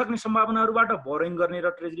हुन सक्ने सम्भावनाहरूबाट बोरोइङ गर्ने र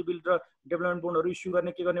ट्रेजरी बिल र डेभलपमेन्ट बोन्डहरू इस्यु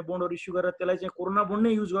गर्ने, के गर्ने बोन्डहरू इस्यु गरेर त्यसलाई चाहिँ कोरोना बोन्ड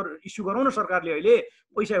नै इस्यु गरौँ न सरकारले अहिले,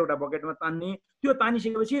 पैसा एउटा बकेटमा तान्ने। त्यो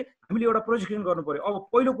तानिसकेपछि हामीले एउटा प्रोजेक्सन गर्नु पर्यो। अब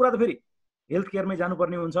पहिलो कुरा त फेरि हेल्थ केयरमै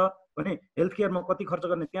जानुपर्ने हुन्छ भने हेल्थ केयरमा कति खर्च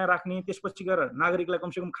गर्ने त्यहाँ राख्ने, त्यसपछि गएर नागरिकलाई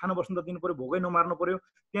कमसेकम खान बस्नु त दिनु पर्यो, भोकै नमार्नु पर्यो,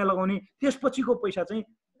 त्यहाँ लगाउने, त्यसपछिको पैसा चाहिँ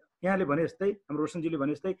यहाँले भने जस्तै हाम्रो रोशनजीले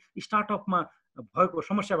भने जस्तै स्टार्टअपमा भएको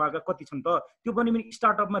समस्या भएका कति छन् त, त्यो पनि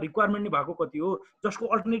स्टार्टअपमा रिक्वायरमेन्ट नै भएको कति हो, जसको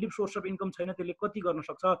अल्टरनेटिभ सोर्स अफ इन्कम छैन, त्यसले कति गर्न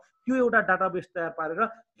सक्छ, त्यो एउटा डाटाबेस तयार पारेर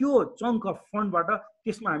त्यो चङ्क अफ फन्डबाट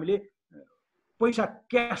त्यसमा हामीले पैसा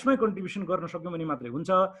क्यासमै कन्ट्रिब्युसन गर्न सक्यौँ भने मात्रै हुन्छ।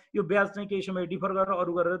 यो ब्याज चाहिँ केही समय डिफर गरेर अरू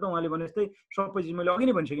गरेर त उहाँले भने जस्तै सबै चिज मैले अघि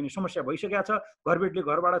नै भनिसकेँ नि, समस्या भइसकेको छ। घरबेटीले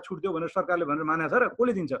घरबाट छुट दियो भनेर सरकारले भनेर मानेको छ र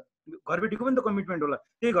कसले दिन्छ? घरबेटीको पनि त कमिटमेन्ट होला।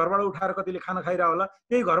 त्यही घरबाट उठाएर कतिले खाना खाइरह होला,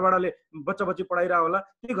 त्यही घरबाटले बच्चा बच्ची पढाइरह होला,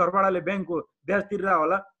 त्यही घरबाटले ब्याङ्कको ब्याज तिरेर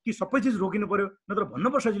होला, कि सबै चिज रोकिनु पर्यो? नत्र भन्न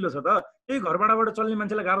पो सजिलो छ त, त्यही घरबाटबाट चल्ने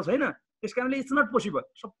मान्छेलाई गाह्रो छैन। त्यस कारणले इट्स नट पोसिबल।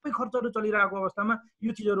 सबै खर्चहरू चलिरहेको अवस्थामा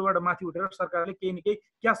यो चिजहरूबाट माथि उठेर सरकारले केही न केही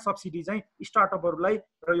क्यास सब्सिडी चाहिँ स्टार्टअपहरूलाई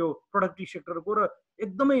र यो प्रोडक्टिभ सेक्टरको र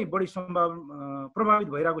एकदमै बढी प्रभावित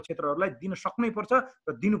भइरहेको क्षेत्रहरूलाई दिन सक्नै पर्छ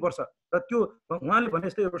र दिनुपर्छ। र त्यो उहाँले भने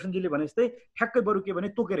जस्तै, रोशनजीले भने जस्तै ठ्याक्कै बरु के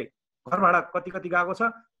भने तोकेरै घर भाडा कति कति गएको छ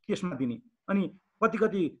त्यसमा दिने, अनि कति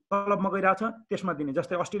कति तलबमा गइरहेको छ त्यसमा दिने।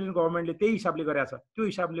 जस्तै अस्ट्रेलियन गभर्मेन्टले त्यही हिसाबले गरेको छ, त्यो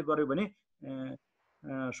हिसाबले गर्यो भने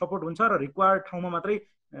सपोर्ट हुन्छ र रिक्वायर्ड ठाउँमा मात्रै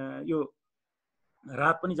यो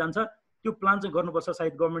राहत पनि जान्छ। त्यो प्लान चाहिँ गर्नुपर्छ,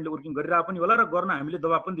 सायद गभर्मेन्टले वर्किङ गरिरहेको पनि होला र गर्न हामीले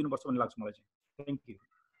दबाब पनि दिनुपर्छ भन्ने लाग्छ मलाई चाहिँ। Thank you.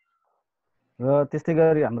 र त्यस्तै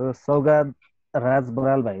गरी हाम्रो सौगात राज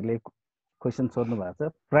बराल भाइले क्वेसन सोध्नु भएको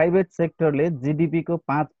छ, प्राइभेट सेक्टरले जिडिपी को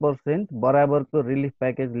 5% बराबरको रिलिफ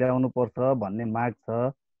प्याकेज ल्याउनु पर्छ भन्ने माग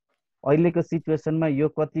छ, अहिलेको सिचुएसनमा यो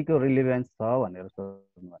कतिको रिलेभेन्स छ भनेर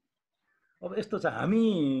सोध्नु भएको। अब यस्तो छ,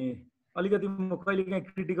 हामी अलिकति म कहिले काहीँ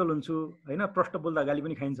क्रिटिकल हुन्छु होइन, प्रश्न बोल्दा गाली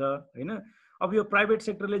पनि खाइन्छ होइन। अब यो प्राइभेट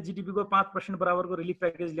सेक्टरले जिडिपीको 5% बराबरको रिलिफ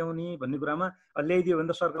प्याकेज ल्याउने भन्ने कुरामा ल्याइदियो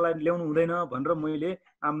भने त सरकारलाई ल्याउनु हुँदैन भनेर मैले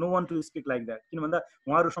आम no one to speak like that. किन भन्दा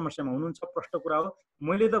उहाँहरू समस्यामा हुनुहुन्छ, प्रष्ट कुरा हो।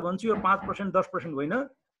 मैले त भन्छु यो 5% 10% होइन,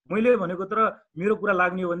 मैले भनेको तर मेरो कुरा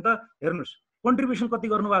लाग्ने हो भने त हेर्नुहोस् कन्ट्रिब्युसन कति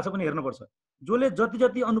गर्नुभएको छ पनि हेर्नुपर्छ। जसले जति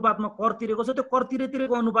जति अनुपातमा कर तिरेको छ त्यो कर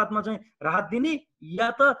तिरेको अनुपातमा चाहिँ राहत दिने, या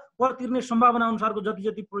त कर तिर्ने सम्भावना अनुसारको जति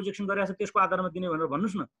जति प्रोजेक्सन गरेको छ त्यसको आधारमा दिने भनेर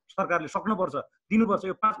भन्नुहोस् न। सरकारले सक्नुपर्छ, दिनुपर्छ।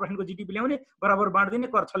 यो 5% को जिडिपी ल्याउने, बराबर बाँडिदिने,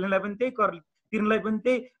 कर छल्नेलाई पनि त्यही, कर तिर्नेलाई पनि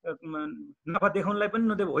त्यही, नाफा देखाउनलाई पनि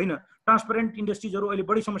नदेऊ होइन। ट्रान्सपरेन्ट इन्डस्ट्रिजहरू अहिले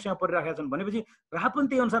बढी समस्यामा परिरहेका छन् भनेपछि राहत पनि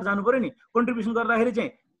त्यही अनुसार जानु पर्यो नि। कन्ट्रिब्युसन गर्दाखेरि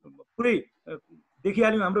चाहिँ पुरै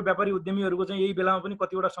देखिहाल्यौँ हाम्रो व्यापारी उद्यमीहरूको चाहिँ यही बेलामा पनि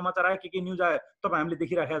कतिवटा समाचार आयो, के न्युज आयो, तपाईँ हामीले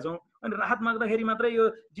देखिराखेका छौँ। अनि राहत माग्दाखेरि मात्रै यो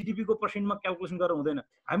जिडिपीको पर्सेन्टमा क्यालकुलेसन गरेर हुँदैन।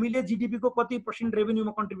 हामीले जिडिपीको कति पर्सेन्ट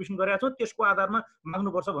रेभेन्यूमा कन्ट्रिब्युसन गरेका छौँ त्यसको आधारमा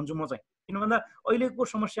माग्नुपर्छ भन्छु म चाहिँ। किन भन्दा अहिलेको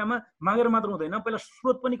समस्यामा मागेर मात्र हुँदैन, पहिला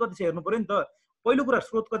स्रोत पनि कति छ हेर्नु पर्यो नि त। पहिलो कुरा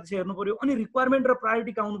स्रोत कति छ हेर्नु पर्यो, अनि रिक्वायरमेन्ट र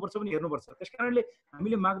प्रायोरिटी कहाँ आउनुपर्छ पनि हेर्नुपर्छ। त्यस कारणले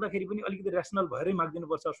हामीले माग्दाखेरि पनि अलिकति ऱ्यासनल भएरै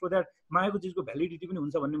मागिदिनुपर्छ, सो द्याट मागेको चिजको भ्यालिडिटी पनि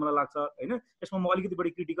हुन्छ भन्ने मलाई लाग्छ होइन। यसमा म अलिकति बढी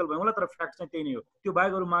क्रिटिकल भएँ होला, तर फ्याक्ट चाहिँ त्यही नै हो। त्यो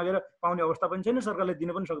बाहेकहरू मागेर पाउने अवस्था पनि छैन, सरकारले दिन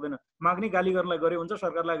पनि सक्दैन। माग्ने गाली गर्नलाई गरे हुन्छ,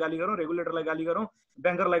 सरकारलाई गाली गरौँ, रेगुलेटरलाई गाली गरौँ,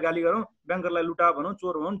 ब्याङ्करलाई गाली गरौँ, ब्याङ्करलाई लुटा भनौँ,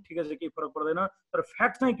 चोर भनौँ, ठिकै छ, केही फरक पर्दैन। तर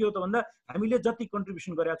फ्याक्ट चाहिँ के हो त भन्दा हामीले जति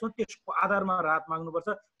कन्ट्रिब्युसन गरेका छौँ त्यसको आधारमा राहत माग्नुपर्छ।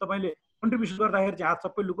 तपाईँले कन्ट्रिब्युसन गर्दाखेरि चाहिँ हात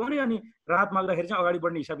सबै लुकाउने अनि राहत माग्दाखेरि चाहिँ अगाडि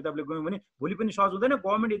बढ्ने हिसाब किताबले गयौँ भने भोलि पनि सहज हुँदैन।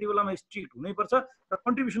 गभर्मेन्ट यति बेलामा स्ट्रिक्ट हुनैपर्छ र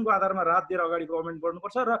कन्ट्रिब्युसनको आधारमा राहत दिएर अगाडि गभर्मेन्ट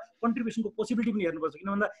बढ्नुपर्छ र कन्ट्रिब्युसनको पोसिबिलिटी पनि हेर्नुपर्छ। किन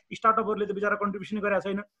भन्दा स्टार्टअपहरूले त बिचरा कन्ट्रिब्युसन गरेका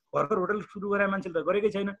छैन, भर्खर होटल सुरु गरे मान्छेले त गरेकै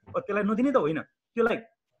छैन, त्यसलाई नदिने त होइन। त्यसलाई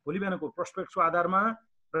भोलि बिहानको प्रोस्पेक्टको आधारमा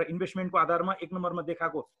र इन्भेस्टमेन्टको आधारमा, एक नम्बरमा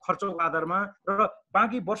देखाएको खर्चको आधारमा र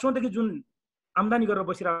बाँकी वर्षौँदेखि जुन आम्दानी गरेर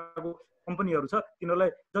बसिरहेको कम्पनीहरू छ तिनीहरूलाई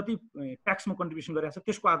जति ट्याक्समा कन्ट्रिब्युसन गरेको छ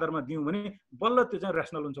त्यसको आधारमा दियौँ भने बल्ल त्यो चाहिँ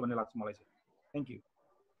ऱ्यासनल हुन्छ भन्ने लाग्छ मलाई चाहिँ। Thank you.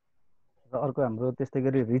 र अर्को हाम्रो त्यस्तै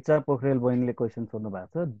गरी रिचा पोखरेल बहिनीले क्वेसन सोध्नु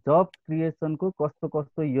भएको छ, जब क्रिएसनको कस्तो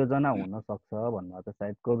कस्तो योजना हुन सक्छ भन्नुभएको छ,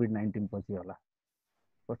 सायद कोभिड-19 पछि होला।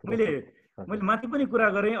 मैले माथि पनि कुरा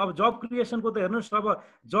गरेँ। अब जब क्रिएसनको त हेर्नुहोस्, अब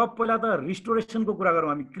जब पहिला त रिस्टोरेसनको कुरा गरौँ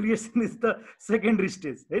हामी, creation is the secondary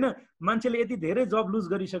stage होइन। मान्छेले यति धेरै जब लुज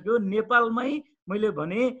गरिसक्यो। नेपालमै मैले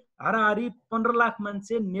भने हाराहारी 15 लाख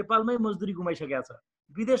मान्छे नेपालमै मजदुरी गुमाइसकेका छ।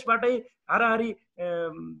 विदेशबाटै हाराहारी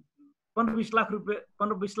 15-20 लाख रुपियाँ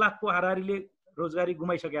 15-20 लाखको हाराहारीले रोजगारी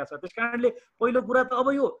गुमाइसकेका छ। त्यस कारणले पहिलो कुरा त अब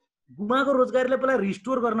यो गुमाएको रोजगारीलाई पहिला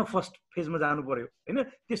रिस्टोर गर्न फर्स्ट फेजमा जानु पर्यो होइन,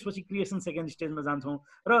 त्यसपछि क्रिएसन सेकेन्ड स्टेजमा जान्छौँ।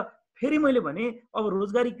 र फेरि मैले भने अब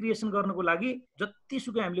रोजगारी क्रिएसन गर्नको लागि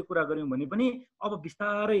जतिसुकै हामीले कुरा गऱ्यौँ भने पनि अब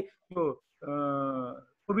बिस्तारै यो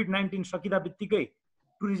कोभिड-19 सकिँदा बित्तिकै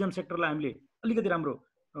टुरिज्म सेक्टरलाई हामीले अलिकति राम्रो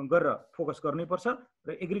गरेर फोकस गर्नैपर्छ र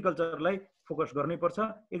एग्रिकल्चरलाई फोकस गर्नैपर्छ।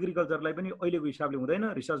 एग्रिकल्चरलाई पनि अहिलेको हिसाबले हुँदैन,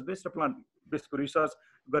 रिसर्च बेस्ड र प्लान्ट बेस्डको रिसर्च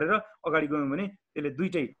गरेर अगाडि गयौँ भने त्यसले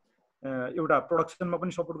दुइटै एउटा प्रोडक्सनमा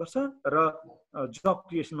पनि सपोर्ट गर्छ र जब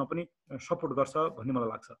क्रिएसनमा पनि सपोर्ट गर्छ भन्ने मलाई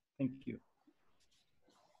लाग्छ। Thank you.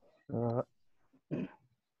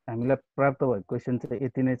 हामीलाई प्राप्त भएको क्वेसन चाहिँ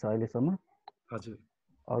यति नै छ अहिलेसम्म। हजुर,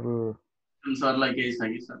 अरू सरलाई केही छ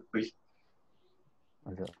कि सर क्वेसन?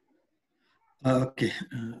 हजुर Okay,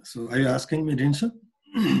 so are you asking me, Rinsa?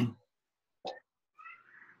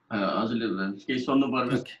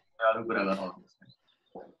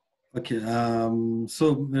 Okay,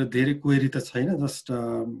 so मेरो धेरै क्वेरी त छैन, जस्ट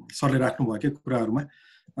सरले राख्नु भयो के कुराहरुमा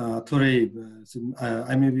थोरै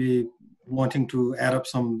I may be wanting to add up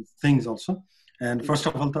some things also. And first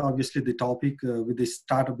of all, obviously the topic with the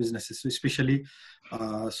startup businesses, especially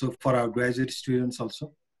so for our graduate students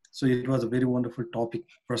also. So it was a very wonderful topic,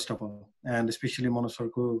 first of all, and especially Manoj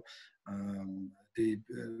Sarko,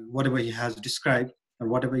 whatever he has described or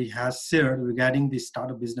whatever he has shared regarding the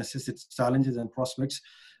startup businesses, its challenges and prospects.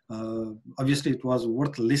 Obviously, it was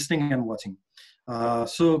worth listening and watching.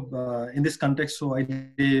 So in this context, so I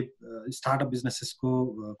startup businesses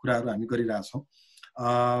ko kuraharu हामी गरिरहेछौँ.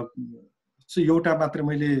 So एउटा मात्र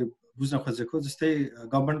मैले बुझ्न खोजेको जस्तै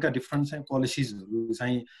गभर्नमेन्टका different चाहिँ पोलिसिजहरु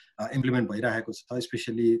चाहिँ इम्प्लिमेन्ट भइरहेको छ,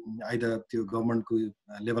 स्पेशली आइदर त्यो गभर्नमेन्टको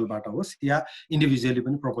लेभलबाट होस् या इन्डिभिजुअली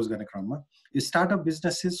पनि प्रपोज गर्ने क्रममा यो startup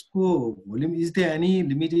बिजनेसेसको volume is there any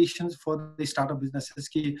limitations for the startup businesses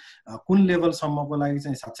कि कुन लेभलसम्मको लागि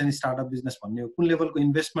चाहिँ साच्चै नै स्टार्टअप बिजनेस भन्ने हो, कुन लेभलको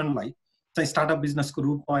इन्भेस्टमेन्टलाई चाहिँ स्टार्टअप बिजनेसको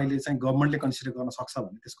रूपमा अहिले चाहिँ गभर्नमेन्टले कन्सिडर गर्न सक्छ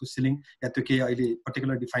भन्ने त्यसको सिलिङ या त्यो के अहिले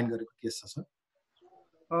पर्टिकुलर डिफाइन गरेको केस छ सर?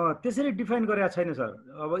 त्यसरी डिफाइन गरेका छैन सर.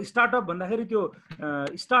 अब स्टार्टअप भन्दाखेरि त्यो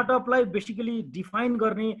स्टार्टअपलाई बेसिकली डिफाइन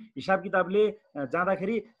गर्ने हिसाब किताबले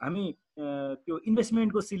जाँदाखेरि हामी त्यो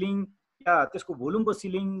इन्भेस्टमेन्टको सिलिङ या त्यसको भोल्युमको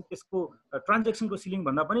सिलिङ, त्यसको ट्रान्जेक्सनको सिलिङ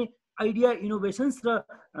भन्दा पनि आइडिया, इनोभेसन्स र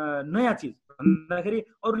नयाँ चिज भन्दाखेरि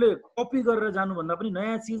अरूले कपी गरेर जानुभन्दा पनि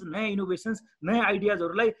नयाँ चिज, नयाँ इनोभेसन्स, नयाँ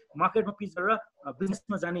आइडियाजहरूलाई मार्केटमा पिच गरेर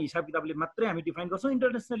बिजनेसमा जाने हिसाब किताबले मात्रै हामी डिफाइन गर्छौँ.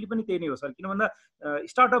 इन्टरनेसनली पनि त्यही नै हो सर. किन भन्दा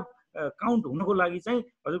स्टार्टअप काउन्ट हुनको लागि चाहिँ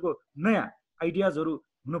हजुरको नयाँ आइडियाजहरू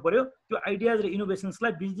हुनु पर्यो. त्यो आइडियाज र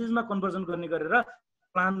इनोभेसन्सलाई बिजनेसमा कन्भर्जन गर्ने गरेर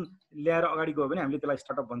प्लान ल्याएर अगाडि गयो भने हामीले त्यसलाई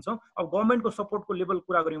स्टार्टअप भन्छौँ. अब गभर्नमेन्टको सपोर्टको लेभल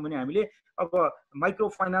कुरा गऱ्यौँ भने हामीले अब माइक्रो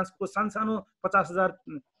फाइनान्सको सानो 50,000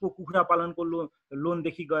 को कुखुरा पालनको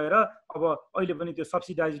लोनदेखि गएर अब अहिले पनि त्यो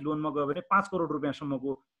सब्सिडाइज लोनमा गयो भने 5 करोड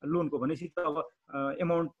रुपियाँसम्मको लोनको भनेपछि त अब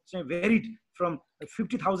एमाउन्ट चाहिँ भेरिड फ्रम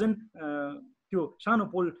 50,000 त्यो सानो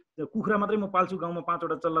कुखुरा मात्रै म पाल्छु गाउँमा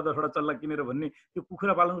 5वटा चल्ला 10वटा चल्ला किनेर भन्ने त्यो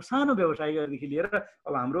कुखुरा पालनको सानो व्यवसायदेखि लिएर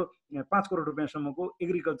अब हाम्रो 5 करोड रुपियाँसम्मको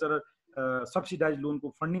एग्रिकल्चर सब्सिडाइज लोनको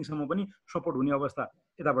फन्डिङसम्म पनि सपोर्ट हुने अवस्था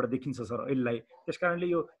यताबाट देखिन्छ सर अहिलेलाई. त्यसकारणले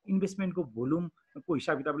यो इन्भेस्टमेन्टको भोल्युमको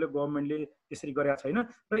हिसाब किताबले गभर्नमेन्टले त्यसरी गरेका छैन.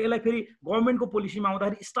 र यसलाई फेरि गभर्नमेन्टको पोलिसीमा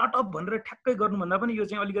आउँदाखेरि स्टार्टअप भनेर ठ्याक्कै गर्नुभन्दा पनि यो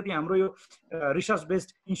चाहिँ अलिकति हाम्रो यो रिसर्च बेस्ड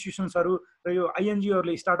इन्स्टिट्युसन्सहरू र यो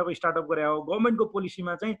आइएनजिओहरूले स्टार्टअप गरे हो. गभर्नमेन्टको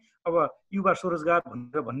पोलिसीमा चाहिँ अब युवा स्वरोजगार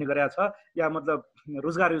भनेर भन्ने गरेका छ या मतलब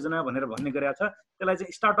रोजगार योजना भनेर भन्ने गरेका छ. त्यसलाई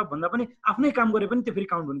चाहिँ स्टार्टअप भन्दा पनि आफ्नै काम गरे पनि त्यो फेरि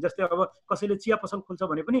काउन्ट हुने. जस्तै अब कसैले चिया पसल खोल्छ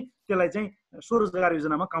भने पनि त्यसलाई चाहिँ स्वरोजगार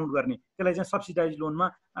योजनामा काउन्ट गर्ने, त्यसलाई चाहिँ सब्सिडाइज लोनमा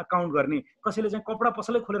काउन्ट गर्ने. कसैले चाहिँ कपडा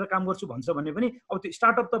पसलै खोलेर काम गर्छु भन्छ भने पनि अब त्यो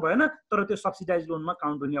स्टार्टअप त भएन, तर त्यो सब्सिडाइज लोनमा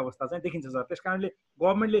काउन्ट हुने अवस्था चाहिँ देखिन्छ सर. त्यसकारणले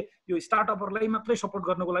गभर्नमेन्टले यो स्टार्टअपहरूलाई मात्रै सपोर्ट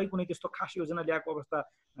गर्नको लागि कुनै त्यस्तो खास योजना ल्याएको अवस्था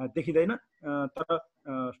देखिँदैन. तर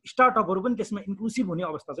स्टार्टअपहरू पनि त्यसमा इन्क्लुसिभ हुने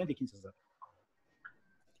अवस्था चाहिँ देखिन्छ सर.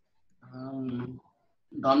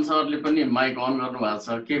 धन सरले पनि माइक अन गर्नु भएको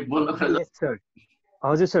छ, के बोल्नु खोज्छ? यस सर.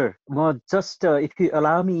 हजुर सर, म just if you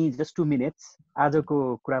allow me just 2 minutes आजको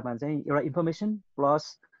कुरामा चाहिँ एउटा इन्फर्मेसन प्लस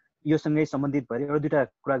योसँगै सम्बन्धित भएर एउटा दुईटा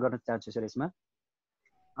कुरा गर्न चाहन्छु सर यसमा.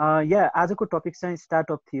 या आजको टपिक चाहिँ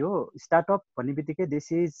स्टार्टअप थियो. स्टार्टअप भन्ने बित्तिकै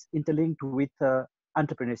दिस इज इन्टरलिङ्क्ड विथ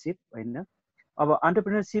एन्टरप्रेन्योरसिप होइन. अब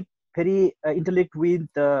एन्टरप्रेन्योरसिप फेरि इन्टरलिङ्क्ड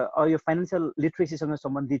विथ यो फाइनेन्सियल लिटरेसीसँग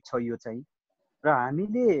सम्बन्धित छ यो चाहिँ. र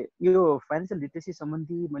हामीले यो फाइनेन्सियल लिटरेसी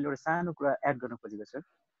सम्बन्धी मैले एउटा सानो कुरा एड गर्न खोजेको सर.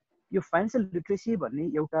 यो फाइनेन्सियल लिटरेसी भन्ने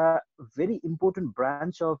एउटा भेरी इम्पोर्टेन्ट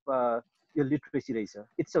ब्रान्च अफ यो लिटरेसी रहेछ.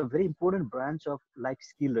 It's a very important branch of life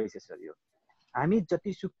skill रहेछ सर. यो हामी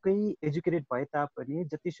जतिसुकै एजुकेटेड भए तापनि,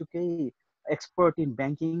 जतिसुकै एक्सपर्ट इन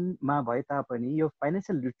ब्याङ्किङमा भए तापनि यो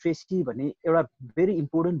फाइनेन्सियल लिटरेसी भन्ने एउटा भेरी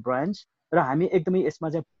इम्पोर्टेन्ट ब्रान्च र हामी एकदमै यसमा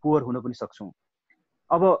चाहिँ पुवर हुन पनि सक्छौँ.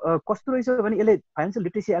 अब कस्तो रहेछ भने यसले financial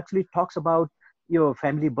literacy actually talks about यो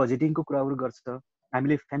फ्यामिली बजेटिङको कुराहरू गर्छ.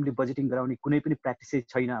 हामीले फ्यामिली बजेटिङ गराउने कुनै पनि प्र्याक्टिसै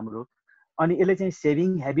छैन हाम्रो. अनि यसले चाहिँ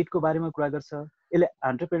सेभिङ हेबिटको बारेमा कुरा गर्छ, यसले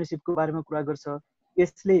एन्टरप्रेन्योरसिपको बारेमा कुरा गर्छ,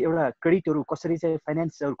 यसले एउटा क्रेडिटहरू कसरी चाहिँ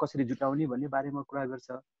फाइनेन्सहरू कसरी जुटाउने भन्ने बारेमा कुरा गर्छ.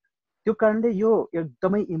 त्यो कारणले यो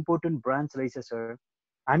एकदमै इम्पोर्टेन्ट ब्रान्च रहेछ सर.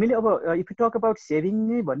 हामीले अब if you talk about saving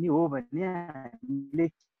नै भन्ने हो भने हामीले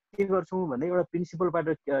के गर्छौँ भन्दा एउटा प्रिन्सिपलबाट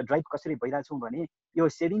ड्राइभ कसरी भइरहेछौँ भने यो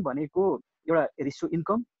सेभिङ भनेको एउटा ratio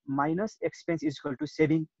income minus expense is equal to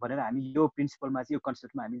saving भनेर हामी यो प्रिन्सिपलमा चाहिँ यो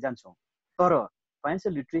कन्सेप्टमा हामी जान्छौँ. तर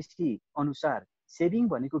फाइनेन्सियल लिटरेसी अनुसार सेभिङ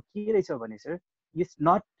भनेको के रहेछ भने sir, it's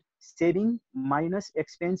not saving minus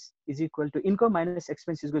expense is equal to income minus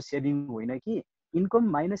expense is equal saving होइन कि income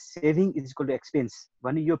minus saving is equal to expense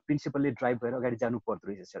भन्ने यो प्रिन्सिपलले ड्राइभ भएर अगाडि जानु पर्दो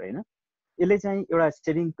रहेछ सर होइन। यसले चाहिँ एउटा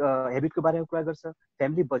सेभिङ हेबिटको बारेमा कुरा गर्छ,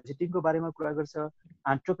 फ्यामिली बजेटिङको बारेमा कुरा गर्छ,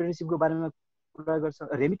 एन्टरप्रेन्योरसिपको बारेमा कुरा गर्छ,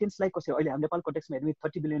 रेमिटेन्सलाई कसरी अहिले हामी नेपाल कन्टेक्समा हेर्ने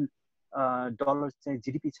 $30 बिलियन चाहिँ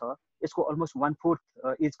जिडिपी छ, यसको almost 1/4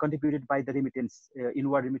 is contributed by the remittance,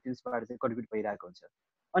 inward रेमिटेन्सबाट चाहिँ कन्ट्रिब्युट भइरहेको हुन्छ।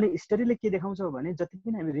 अनि स्टडीले के देखाउँछ भने जति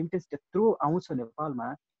पनि हामी रेमिटेन्स त्यत्रो आउँछ नेपालमा,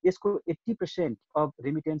 यसको 80% of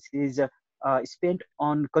remittance is spend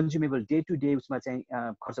on consumable day to day उसमा चाहिँ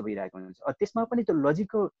खर्च भइरहेको हुन्छ। त्यसमा पनि त्यो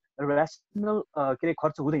लजिकल ऱ्यासनल के अरे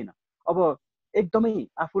खर्च हुँदैन। अब एकदमै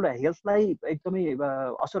आफूलाई हेल्थलाई एकदमै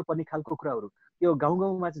असर पर्ने खालको कुराहरू यो गाउँ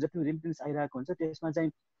गाउँमा चाहिँ जति रेमिटेन्स आइरहेको हुन्छ त्यसमा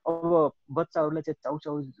चाहिँ अब बच्चाहरूलाई चाहिँ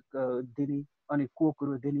चाउचाउ दिने अनि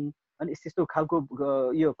कोकहरू दिने अनि यस्तो खालको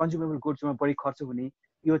यो कन्ज्युमेबल गुड्समा बढी खर्च हुने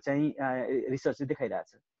यो चाहिँ रिसर्चले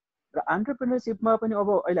देखाइरहेको छ। र एन्टरप्रेन्योरसिपमा पनि अब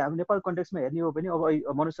अहिले हामी नेपाल कन्टेक्समा हेर्ने हो भने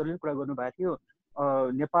अब मनोज सरले कुरा गर्नुभएको थियो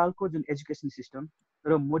नेपालको जुन एजुकेसन सिस्टम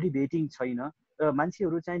र मोटिभेटिङ छैन र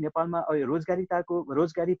मान्छेहरू चाहिँ नेपालमा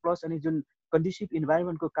रोजगारी प्लस अनि जुन कन्डिसिभ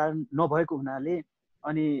इन्भाइरोमेन्टको कारण नभएको हुनाले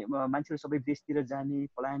अनि मान्छेहरू सबै देशतिर जाने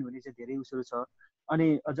पलायन हुने चाहिँ धेरै उसहरू छ। अनि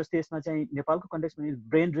जस्तै यसमा चाहिँ नेपालको कन्टेक्समा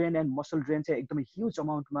brain drain and muscle drain चाहिँ एकदमै ह्युज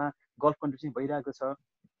अमाउन्टमा गल्फ कन्ट्री चाहिँ भइरहेको छ।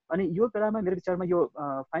 अनि यो बेलामा मेरो विचारमा यो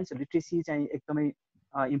फाइनेन्सियल लिट्रेसी चाहिँ एकदमै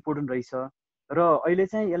इम्पोर्टेन्ट रहेछ र अहिले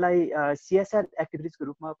चाहिँ यसलाई सिएसआर एक्टिभिटिजको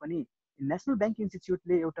रूपमा पनि नेसनल ब्याङ्क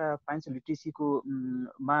इन्स्टिच्युटले एउटा फाइनेन्सियल लिट्रेसीको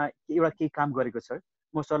मा एउटा केही काम गरेको छ।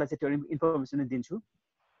 म सरलाई चाहिँ त्यो इन्फर्मेसन दिन्छु।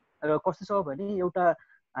 र कस्तो छ भने एउटा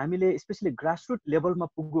हामीले स्पेसली ग्रासरुट लेभलमा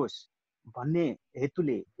पुगोस् भन्ने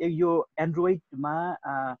हेतुले यो एन्ड्रोइडमा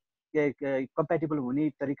कम्प्याटेबल हुने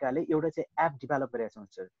तरिकाले एउटा चाहिँ एप डेभलप गरेका छौँ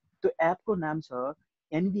सर। त्यो एपको नाम छ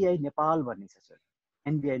एनबिआई नेपाल भन्ने छ सर,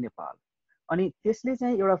 एनबिआई नेपाल। अनि त्यसले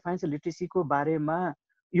चाहिँ एउटा फाइनेन्सियल लिट्रेसीको बारेमा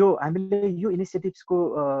यो हामीले यो इनिसिएटिभ्सको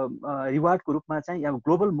रिवार्डको रूपमा चाहिँ अब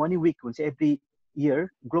ग्लोबल मनी विक हुन्छ every year.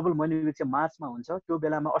 Global money week चाहिँ मार्चमा हुन्छ। त्यो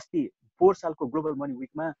बेलामा अस्ति 4 सालको global money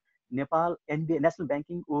विकमा Nepal एनबिआई national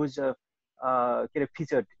banking was के अरे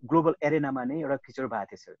फिचर्ड ग्लोबल एरेनामा नै एउटा फिचर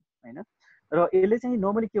भएको थियो होइन। र यसले चाहिँ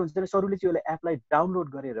नर्मली के हुन्छ भने सरले चाहिँ यसले एपलाई डाउनलोड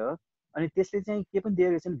गरेर अनि त्यसले चाहिँ के पनि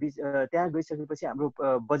दिएको छ त्यहाँ गइसकेपछि हाम्रो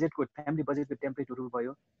बजेटको फ्यामिली बजेटको टेम्प्लेटहरू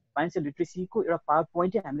भयो, फाइनेन्सियल लिट्रेसीको एउटा पावर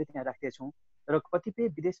पोइन्टै हामीले त्यहाँ राखेका छौँ। र कतिपय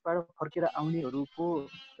विदेशबाट फर्केर आउनेहरूको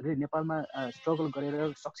नेपालमा स्ट्रगल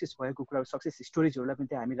गरेर सक्सेस भएको कुरा सक्सेस स्टोरिजहरूलाई पनि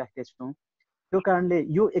त्यहाँ हामी राखेका छौँ। त्यो कारणले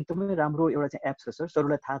यो एकदमै राम्रो एउटा चाहिँ एप छ सर,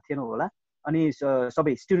 सरलाई थाहा थिएन होला। अनि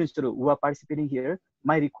सबै स्टुडेन्ट्सहरू हु are participating here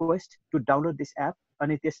my request to download this app.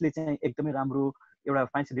 अनि त्यसले चाहिँ एकदमै राम्रो एउटा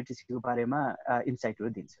फाइनेन्सियल लिट्रेसीको बारेमा इन्साइटहरू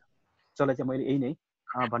दिन्छ। सरलाई चाहिँ मैले यही नै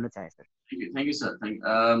भन्न चाहेँ sir. Thank you, sir.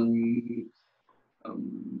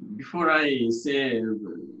 Before I say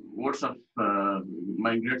words of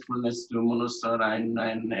my gratefulness to Manoj sir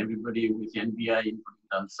and everybody with NBI including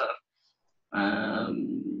them, sir,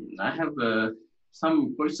 I have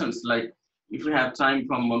some questions. Like, if we have time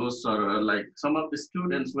from Manoj sir, like some of the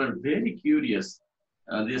students were very curious.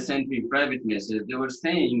 They sent me private message. They were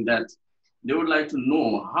saying that they would like to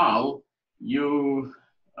know how you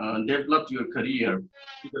developed your career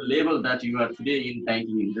to the level that you are today in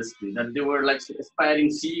banking industry. That they were like aspiring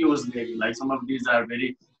CEOs, maybe. Like some of these are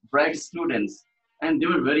very bright students, and they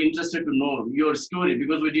were very interested to know your story,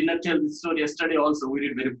 because we did not tell this story yesterday. Also, we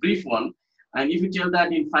did a very brief one. And if you tell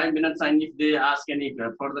that in 5 minutes, and if they ask any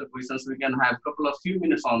further questions, we can have a few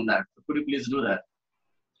minutes on that. Could you please do that?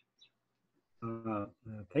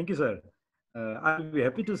 Thank you, sir. I'll be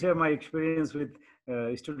happy to share my experience with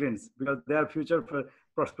students, because they are future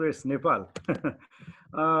prosperous Nepal.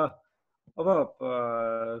 अब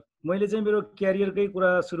मैले चाहिँ मेरो क्यारियरकै कुरा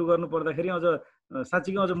सुरु गर्नु पर्दाखेरि अझ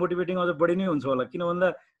साँच्चै अझ मोटिभेटिङ अझ बढी नै हुन्छ होला, किन भन्दा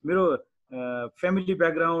मेरो फ्यामिली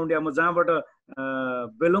ब्याकग्राउन्ड या म जहाँबाट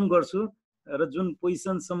बिलोङ गर्छु र जुन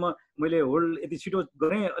पोजिसनसम्म मैले होल्ड यति छिटो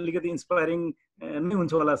गरेँ, अलिकति इन्सपायरिङ नै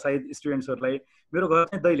हुन्छ होला सायद स्टुडेन्ट्सहरूलाई। मेरो घर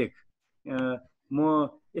चाहिँ दैलेख, म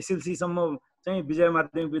एसएलसीसम्म चाहिँ विजय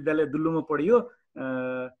माध्यमिक विद्यालय दुल्लुमा पढियो,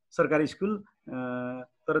 सरकारी स्कुल।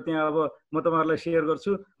 तर त्यहाँ अब म तपाईँहरूलाई सेयर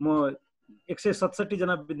गर्छु, म 167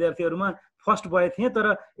 जना विद्यार्थीहरूमा फर्स्ट बोय थिएँ,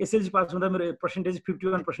 तर एसएलसी पास हुँदा मेरो पर्सेन्टेज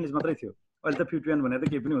 51% मात्रै थियो। अहिले त 51 भनेर त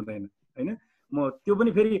केही पनि हुँदैन होइन। म त्यो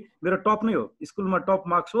पनि फेरि मेरो टप नै हो, स्कुलमा टप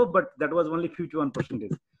मार्क्स हो, but that was only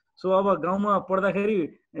 51%। So अब गाउँमा पढ्दाखेरि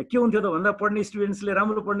के हुन्थ्यो त भन्दा पढ्ने स्टुडेन्ट्सले,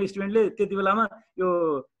 राम्रो पढ्ने स्टुडेन्टले त्यति बेलामा यो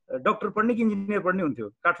डक्टर पढ्ने कि इन्जिनियर पढ्ने हुन्थ्यो।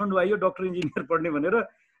 काठमाडौँ आइयो डक्टर इन्जिनियर पढ्ने भनेर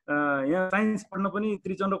यहाँ साइन्स पढ्न पनि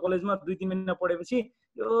त्रिचन्द्र कलेजमा 2-3 महिना पढेपछि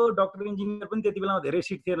यो डक्टर इन्जिनियर पनि त्यति बेलामा धेरै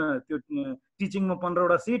सिट थिएन, त्यो टिचिङमा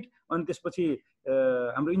 15वटा सिट, अनि त्यसपछि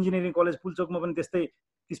हाम्रो इन्जिनियरिङ कलेज पुल्चोकमा पनि त्यस्तै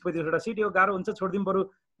 30-35वटा सिट, यो गाह्रो हुन्छ छोडिदिउँ बरु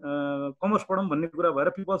कमर्स पढौँ भन्ने कुरा भएर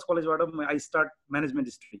पिपल्स कलेजबाट आई स्टार्ट म्यानेजमेन्ट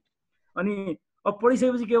हिस्ट्री। अनि अब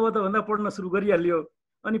पढिसकेपछि के भयो त भन्दा पढ्न सुरु गरिहाल्यो।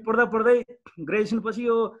 अनि पढ्दा पढ्दै ग्रेजुएसन पछि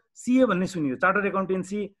यो सिए भन्ने सुनियो, चार्टर्ड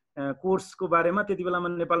एकाउन्टेन्सी कोर्सको बारेमा। त्यति बेलामा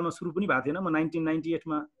नेपालमा सुरु पनि भएको थिएन, म 1998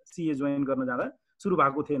 मा सिए जोइन गर्न जाँदा सुरु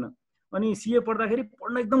भएको थिएन। अनि सिए पढ्दाखेरि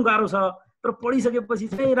पढ्न एकदम गाह्रो छ, तर पढिसकेपछि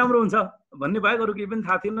चाहिँ राम्रो हुन्छ भन्ने बाहेक अरू केही पनि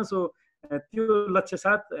थाहा थिएन। सो त्यो लक्ष्य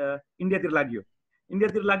साथ इन्डियातिर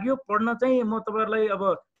लाग्यो पढ्न चाहिँ। म तपाईँहरूलाई अब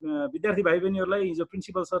विद्यार्थी भाइ बहिनीहरूलाई हिजो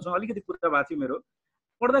प्रिन्सिपल सरसँग अलिकति कुरा भएको थियो मेरो,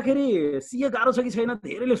 पढ्दाखेरि सिए गाह्रो छ कि छैन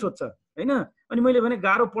धेरैले सोध्छ होइन। अनि मैले भने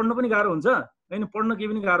गाह्रो पढ्न पनि गाह्रो हुन्छ होइन, पढ्न केही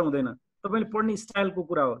पनि गाह्रो हुँदैन, तपाईँले पढ्ने स्टाइलको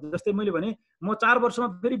कुरा हो। जस्तै मैले भने म 4 वर्षमा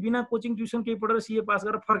फेरि बिना कोचिङ ट्युसन केही पढेर सिए पास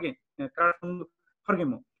गरेर फर्केँ, काठमाडौँ फर्केँ।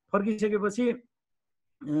 म फर्किसकेपछि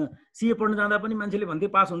सिए पढ्न जाँदा पनि मान्छेले भन्थे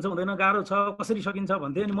पास हुन्छ हुँदैन, गाह्रो छ, कसरी सकिन्छ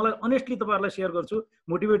भन्थे। अनि मलाई अनेस्टली तपाईँहरूलाई सेयर गर्छु,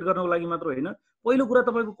 मोटिभेट गर्नको लागि मात्र होइन। पहिलो कुरा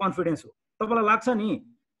तपाईँको कन्फिडेन्स हो। तपाईँलाई लाग्छ नि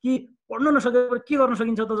कि पढ्न नसकेर के गर्न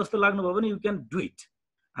सकिन्छ त जस्तो लाग्नुभयो भने यु क्यान डु इट।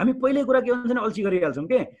 हामी पहिल्यै कुरा के भन्छ भने अल्छी गरिहाल्छौँ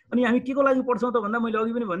के। अनि हामी के को लागि पढ्छौँ त भन्दा मैले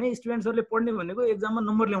अघि पनि भने स्टुडेन्ट्सहरूले पढ्ने भनेको एक्जाममा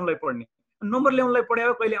नम्बर ल्याउनलाई पढ्ने, नम्बर ल्याउनलाई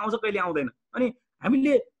पढायो कहिले आउँछ कहिले आउँदैन। अनि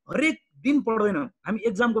हामीले हरेक दिन पढ्दैनौँ, हामी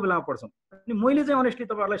एक्जामको बेलामा पढ्छौँ। अनि मैले चाहिँ अनेस्टली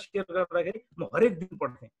तपाईँहरूलाई सेयर गर्दाखेरि म हरेक दिन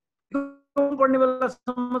पढ्थेँ। पढ्ने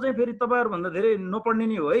बेलासम्म चाहिँ फेरि तपाईँहरूभन्दा धेरै नपढ्ने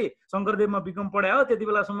नै हो है। शङ्करदेवमा बिकम पढायो त्यति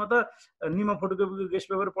बेलासम्म त निमा फोटोकपीको गेस्ट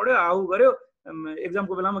पेपर पढ्यो, हाउ गर्यो,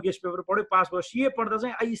 एक्जामको बेलामा गेस्ट पेपर पढ्यो, पास भयो। सिए पढ्दा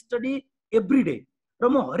चाहिँ आई स्टडी एभ्री डे। र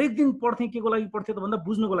म हरेक दिन पढ्थेँ। के को लागि पढ्थेँ त भन्दा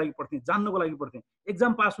बुझ्नको लागि पढ्थेँ, जान्नको लागि पढ्थेँ।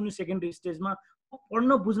 एक्जाम पास हुने सेकेन्डरी स्टेजमा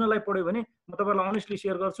पढ्न बुझ्नलाई पढ्यो भने म तपाईँलाई अनेस्टली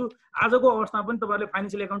सेयर गर्छु, आजको अवस्थामा पनि तपाईँहरूले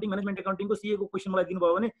फाइनेन्सियल एकाउन्टिङ म्यानेजमेन्ट एकाउन्टिङको सिएको क्वेसन मलाई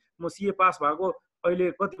दिनुभयो भने म सिए पास भएको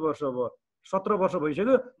अहिले कति वर्ष भयो, 17 वर्ष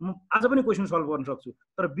भइसक्यो, म आज पनि क्वेसन सल्भ गर्न सक्छु।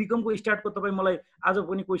 तर बिकमको स्टार्टको तपाईँ मलाई आज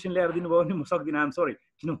पनि क्वेसन ल्याएर दिनुभयो भने म सक्दिनँ, आम सरी।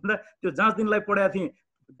 किन भन्दा त्यो जाँच दिनलाई पढाएको थिएँ,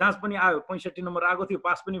 जाँच पनि आयो, 65 नम्बर आएको थियो,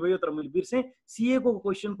 पास पनि भयो, तर मैले बिर्सेँ। सिएको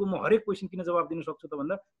क्वेसनको म हरेक क्वेसन किन जवाब दिन सक्छु त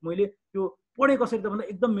भन्दा मैले त्यो पढेँ कसरी त भन्दा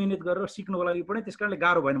एकदम मेहनत गरेर सिक्नको लागि पढेँ। त्यस कारणले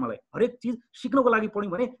गाह्रो भएन मलाई, हरेक चिज सिक्नको लागि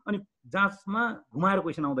पढ्यौँ भने। अनि जाँचमा घुमाएर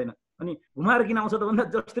क्वेसन आउँदैन। अनि घुमाएर किन आउँछ त भन्दा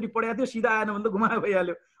जसरी पढाएको थियो सिधा आएन भने त घुमाएर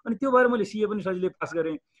भइहाल्यो। अनि त्यो भएर मैले सिए पनि सजिलै पास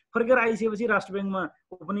गरेँ। फर्केर आइसकेपछि राष्ट्र ब्याङ्कमा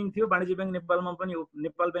ओपनिङ थियो, वाणिज्य ब्याङ्क नेपालमा पनि,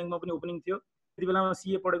 नेपाल ब्याङ्कमा पनि ओपनिङ थियो। त्यति बेलामा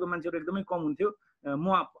सिए पढेको मान्छेहरू एकदमै कम हुन्थ्यो। म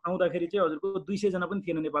आउँदाखेरि चाहिँ हजुरको 200 जना पनि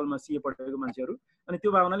थिएन नेपालमा सिए पढेको मान्छेहरू। अनि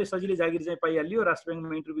त्यो भावनाले सजिलै जागिर चाहिँ पाइहाल्यो। राष्ट्र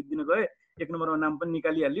ब्याङ्कमा इन्टरभ्यू दिन गएँ, 1 नम्बरमा नाम पनि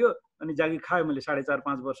निकालिहाल्यो। अनि जागिर खायो मैले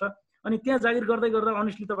 4.5-5 वर्ष। अनि त्यहाँ जागिर गर्दै गर्दा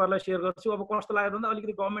अनेस्टली तपाईँहरूलाई सेयर गर्छु, अब कस्तो लाग्यो भन्दा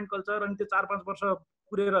अलिकति गभर्मेन्ट कल्चर, अनि त्यो 4-5 वर्ष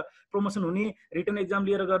पुरेर प्रमोसन हुने, रिटर्न एक्जाम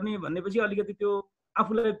लिएर गर्ने भनेपछि अलिकति त्यो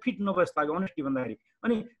आफूलाई फिट नभए जस्तो लाग्यो अनेस्टली भन्दाखेरि।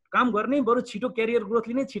 अनि काम गर्ने बरु छिटो क्यारियर ग्रोथ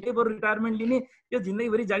लिने, छिटै बरु रिटायरमेन्ट लिने, यो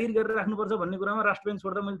जिन्दगीभरि जागिर गरेर राख्नुपर्छ भन्ने कुरामा राष्ट्र ब्याङ्क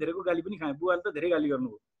छोड्दा मैले धेरैको गाली पनि खाएँ। बुवाले त धेरै गाली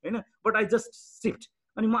गर्नुभयो होइन, बट आई जस्ट सिफ्ट।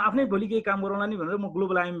 अनि म आफ्नै भोलि केही काम गरौँला नि भनेर म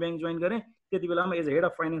ग्लोबल आइएम ब्याङ्क जोइन गरेँ। त्यति बेलामा as head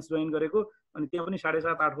of finance join गरेको। अनि त्यहाँ पनि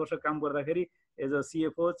 7.5-8 वर्ष काम गर्दाखेरि as a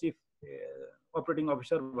सिएफओ, chief operating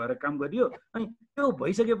officer भएर काम गरियो। अनि त्यो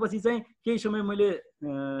भइसकेपछि चाहिँ केही समय मैले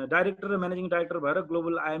डाइरेक्टर र म्यानेजिङ डाइरेक्टर भएर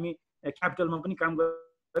ग्लोबल आइएमई क्यापिटलमा पनि काम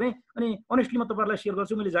गरेँ। अनि अनेस्टली म तपाईँहरूलाई सेयर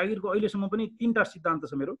गर्छु, मैले जागिरको अहिलेसम्म पनि 3टा सिद्धान्त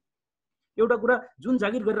छ मेरो। एउटा कुरा, जुन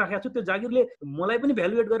जागिर गरिराखेको छु त्यो जागिरले मलाई पनि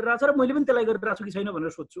भ्यालुएट गरिरहेको छ र मैले पनि त्यसलाई गरिरहेको छु कि छैन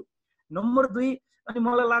भनेर सोध्छु। नम्बर 2, अनि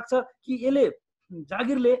मलाई लाग्छ कि यसले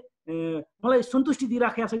जागिरले मलाई सन्तुष्टि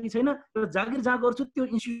दिइराखेको छ कि छैन, र जागिर जहाँ गर्छु त्यो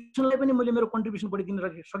इन्स्टिट्युसनलाई पनि मैले मेरो कन्ट्रिब्युसन बढिदिन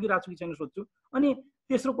सकिरहेको छु कि छैन सोध्छु। अनि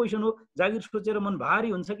तेस्रो क्वेसन हो, जागिर सोचेर मन भारी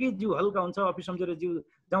हुन्छ कि जिउ हल्का हुन्छ, अफिस सम्झेर जिउ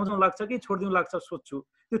जाउँ जाउँ लाग्छ कि छोडिदिउँ लाग्छ सोध्छु।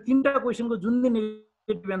 त्यो 3टा क्वेसनको जुन दिन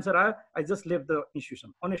नेगेटिभ एन्सर आयो, I just left the institution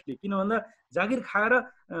honestly. किन भन्दा जागिर खाएर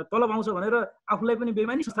तलब आउँछ भनेर आफूलाई पनि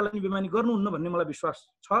बेमानी, संस्थालाई पनि बेमानी गर्नुहुन्न भन्ने मलाई विश्वास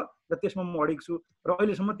छ र त्यसमा म अडिग छु र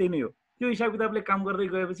अहिलेसम्म त्यही नै हो। त्यो हिसाब किताबले काम गर्दै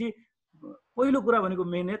गएपछि पहिलो कुरा भनेको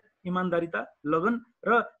मेहनत, इमान्दारिता, लगन।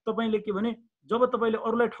 र तपाईँले के भने जब तपाईँले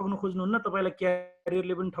अरूलाई ठग्न खोज्नुहुन्न तपाईँलाई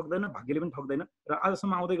क्यारियरले पनि ठग्दैन, भाग्यले पनि ठग्दैन। र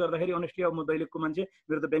आजसम्म आउँदै गर्दाखेरि अनेस्टली अब म दैलेखको मान्छे,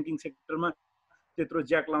 मेरो त ब्याङ्किङ सेक्टरमा त्यत्रो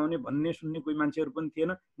ज्याक लाउने भन्ने सुन्ने कोही मान्छेहरू पनि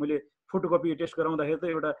थिएन। मैले फोटोकपी टेस्ट गराउँदाखेरि त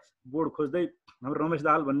एउटा बोर्ड खोज्दै हाम्रो रमेश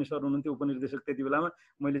दाहाल भन्ने सर हुनुहुन्थ्यो उपनिर्देशक त्यति बेलामा,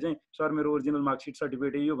 मैले चाहिँ सर मेरो ओरिजिनल मार्कसिट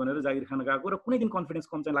सर्टिफिकेट यो भनेर जागिर खान गएको र कुनै दिन कन्फिडेन्स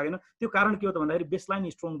कम चाहिँ लागेन। त्यो कारण के हो त भन्दाखेरि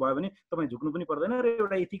बेसलाइन स्ट्रङ भयो भने तपाईँ झुक्नु पनि पर्दैन र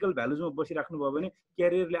एउटा इथिकल भ्यालुजमा बसिराख्नु भयो भने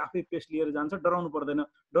क्यारियरले आफै पेस लिएर जान्छ। डराउनु पर्दैन,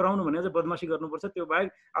 डराउनु भने चाहिँ बदमासी गर्नुपर्छ। त्यो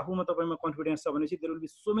बाहेक आफूमा तपाईँमा कन्फिडेन्स छ भनेपछि there will be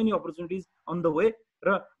so many opportunities on the way. र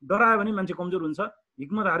डरायो भने मान्छे कमजोर हुन्छ,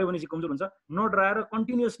 हिक्मत हार्यो भने चाहिँ कमजोर हुन्छ नडराएर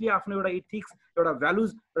कन्टिन्युअसली आफ्नो एउटा इथिक्स एउटा भ्यालुज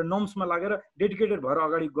र नर्म्समा लागेर डेडिकेटेड भएर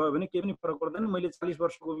अगाडि गयो भने केही पनि फरक पर्दैन मैले 40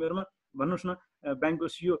 वर्षको उमेरमा भन्नुहोस् न ब्याङ्कको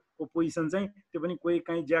सिओ को पोजिसन चाहिँ त्यो पनि कोही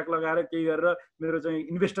काहीँ ज्याक लगाएर केही गरेर मेरो चाहिँ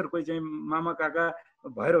इन्भेस्टर कोही चाहिँ मामा काका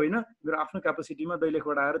भएर होइन मेरो आफ्नो क्यापेसिटीमा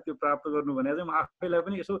दैलेखबाट आएर त्यो प्राप्त गर्नु भने चाहिँ म आफैलाई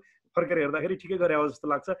पनि यसो फर्केर हेर्दाखेरि ठिकै गरे हो जस्तो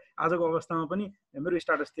लाग्छ आजको अवस्थामा पनि मेरो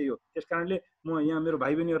स्टाटस त्यही हो त्यस कारणले म यहाँ मेरो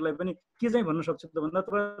भाइ बहिनीहरूलाई पनि के चाहिँ भन्न सक्छु त भन्दा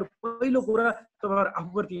तपाईँहरू पहिलो कुरा तपाईँहरू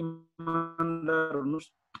आफूप्रति इमानदार हुनुहोस्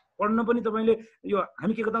पढ्न पनि तपाईँले यो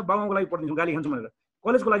हामी के गर्दा बाबाको लागि पढ्दैछौँ गाली खान्छौँ भनेर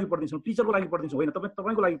कलेजको लागि पढ्दैछौँ टिचरको लागि पढ्दैछौँ होइन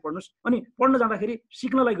तपाईँको लागि पढ्नुहोस् अनि पढ्न जाँदाखेरि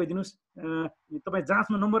सिक्नलाई गइदिनुहोस् तपाईँ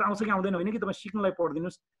जाँचमा नम्बर आउँछ कि आउँदैन होइन कि तपाईँ सिक्नलाई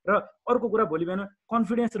पढिदिनुहोस् र अर्को कुरा भोलि बिहान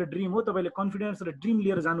कन्फिडेन्स र ड्रिम हो तपाईँले कन्फिडेन्स र ड्रिम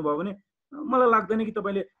लिएर जानुभयो भने मलाई लाग्दैन कि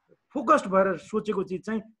तपाईँले फोकस्ड भएर सोचेको चिज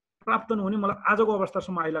चाहिँ प्राप्त नहुने मलाई आजको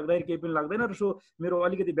अवस्थासम्म आइलाग्दाखेरि केही पनि लाग्दैन र सो मेरो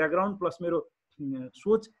अलिकति ब्याकग्राउन्ड प्लस मेरो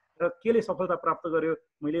सोच र केले सफलता प्राप्त गर्यो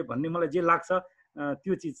मैले भन्ने मलाई जे लाग्छ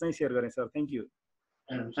त्यो चिज चाहिँ सेयर गरेँ sir thank you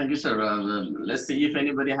Thank you, sir. Let's see if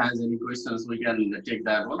anybody has any questions. We can take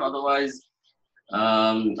that one. Otherwise,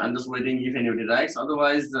 I'm just waiting if anybody writes.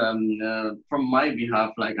 Otherwise, from my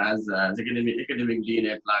behalf, like as academic dean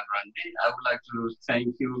at La Grande, I would like to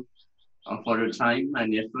thank you for your time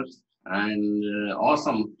and effort and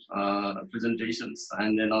awesome presentations,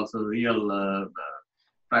 and then also real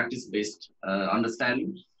practice-based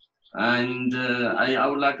understanding. And I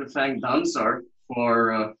would like to thank Dan sir for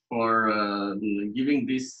giving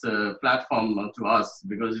this platform to us,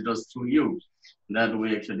 because it was through you that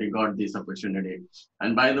we actually got this opportunity.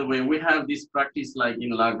 And by the way, we have this practice like in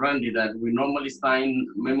La Grande that we normally sign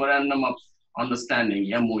memorandum of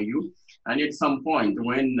understanding, MOU, and at some point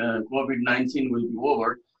when COVID-19 will be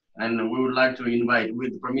over, and we would like to invite,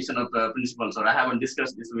 with the permission of the principal sir, I haven't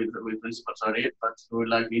discussed this with principal sir yet, but we would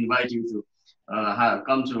like to invite you to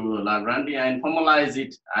come to La Grande and formalize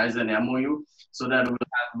it as an MOU, so that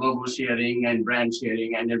we'll have logo sharing and brand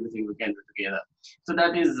sharing and everything we can do together. So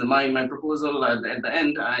that is my proposal at the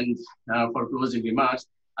end. And for closing remarks,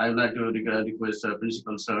 I would like to request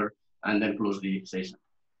principal sir and then close the session.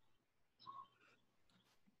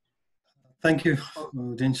 Thank you,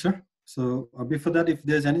 Dean sir. So before that, if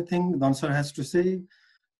there's anything Don sir has to say,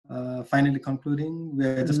 finally concluding.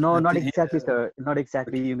 No, not exactly, sir. Not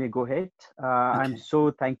exactly. Okay. You may go ahead. Okay. I'm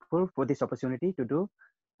so thankful for this opportunity to do.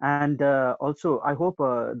 And also, I hope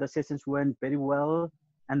the sessions went very well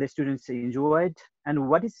and the students enjoyed. And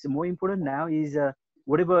what is more important now is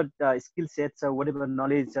whatever skill sets or whatever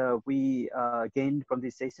knowledge we gained from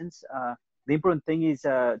these sessions, the important thing is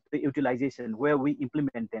the utilization, where we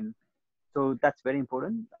implement them. So that's very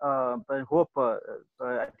important. But I hope,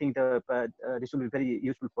 I think this will be very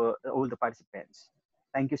useful for all the participants.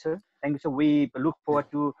 Thank you, sir. Thank you, sir. We look forward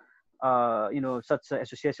to such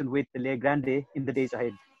association with Le Grande in the days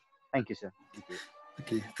ahead. Thank you, sir. Thank you.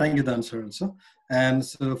 Okay, thank you, Dan sir, also. And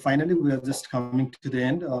so finally, we are just coming to the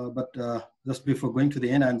end. But just before going to the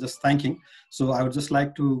end, I'm just thanking. So I would just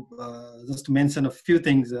like to just mention a few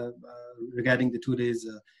things regarding the 2 days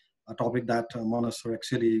topic that Manoj sir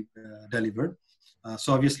actually delivered.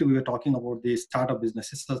 So obviously, we were talking about the startup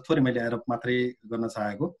businesses. So थोरै मैले add up मात्रै गर्न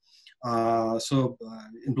चाहेको. So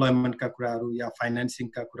employment का कुराहरू या financing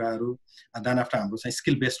का कुराहरू, then after हाम्रो चाहिँ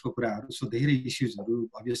skill based को कुराहरू, so धेरै issues हरू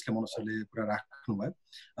obviously Manoj सरले कुरा राख्नु भयो.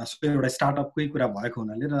 So एउटा startup कै कुरा भएको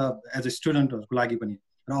हुनाले र as a student हरुको लागि पनि,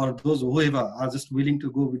 or those whoever are just willing to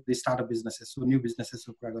go with the startup businesses, so new businesses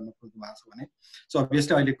को कुरा गर्न खोज्नु भएको छ भने, so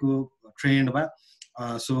obviously अहिलेको trend मा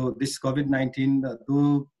so this COVID-19,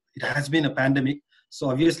 though it has been a pandemic, so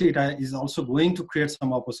obviously it is also going to create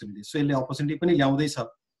some opportunities. So यसले opportunity पनि ल्याउँदैछ.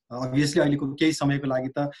 Obviously अहिलेको केही समयको लागि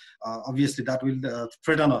त obviously that will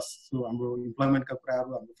threaten us. So हाम्रो employment का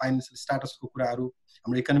कुराहरू, हाम्रो financial status को कुराहरू,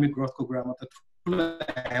 हाम्रो economic growth को कुरामा त ठुलो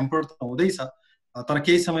hamper त हुँदैछ. तर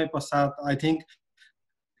केही समय पश्चात I think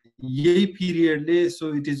यही periodले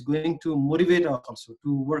so it is going to motivate us also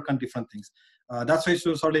to work on different things. That's why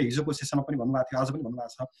so सरले हिजोको सेसनमा पनि भन्नुभएको थियो, आज पनि भन्नुभएको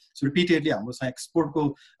छ. So repeatedly हाम्रो चाहिँ एक्सपोर्टको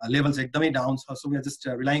लेभल चाहिँ एकदमै डाउन छ. So we are just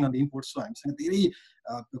relying on the imports. So हामीसँग धेरै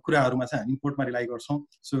कुराहरूमा चाहिँ हामी इम्पोर्टमा रिलाइ गर्छौँ.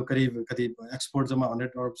 So करिब कति एक्सपोर्ट जम्मा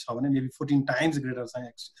 100 अरब छ भने maybe 14 times greater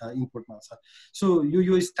चाहिँ इम्पोर्टमा छ. So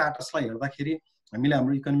यो स्ट्याटसलाई हेर्दाखेरि हामीले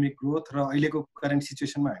हाम्रो इकोनोमिक ग्रोथ र अहिलेको करेन्ट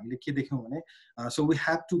सिचुएसनमा हामीले के देख्यौँ भने so we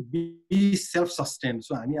have to be self sustain.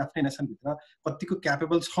 So हामी आफ्नै नेसनभित्र कतिको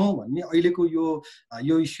क्यापेबल छौँ भन्ने अहिलेको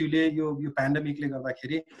यो इस्युले यो पेन्डेमिकले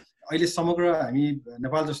गर्दाखेरि अहिले समग्र हामी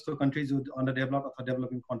नेपाल जस्तो कन्ट्री जो अन्डर डेभलप अथवा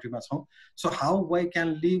डेभलपिङ कन्ट्रीमा छौँ so how we can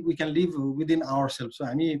leave within our self so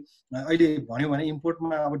हामी अहिले भन्यो भने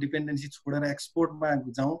इम्पोर्टमा अब डिपेन्डेन्सी छोडेर एक्सपोर्टमा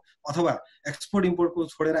जाउँ अथवा एक्सपोर्ट इम्पोर्टको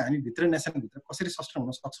छोडेर हामी भित्र नेसनभित्र कसरी सस्टेन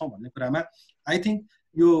हुन सक्छौँ भन्ने कुरामा आई थिङ्क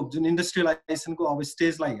यो जुन इन्डस्ट्रियलाइजेसनको अब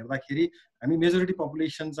स्टेजलाई हेर्दाखेरि हामी मेजोरिटी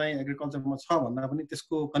पपुलेसन चाहिँ एग्रिकल्चरमा छ भन्दा पनि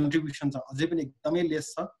त्यसको कन्ट्रिब्युसन चाहिँ अझै पनि एकदमै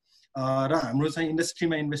लेस छ र हाम्रो चाहिँ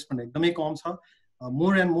इन्डस्ट्रीमा इन्भेस्टमेन्ट एकदमै कम छ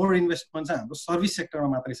मोर एन्ड मोर इन्भेस्टमेन्ट चाहिँ हाम्रो सर्भिस सेक्टरमा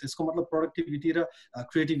मात्रै छ यसको मतलब प्रोडक्टिभिटी र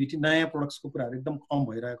क्रिएटिभिटी नयाँ प्रोडक्ट्सको कुराहरू एकदम कम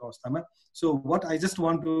भइरहेको अवस्थामा so what I just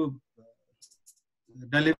want to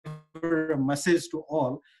deliver message to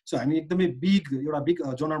all so हामी एकदमै एउटा बिग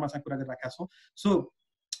जोनरमा चाहिँ कुरा गरिरहेका छौँ सो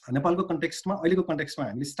नेपालको कन्टेक्स्टमा अहिलेको कन्टेक्स्टमा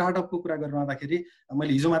हामीले स्टार्टअपको कुरा गरिरहँदाखेरि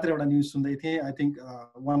मैले हिजो मात्र एउटा न्युज सुन्दै थिएँ I think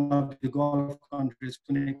one of the golf countries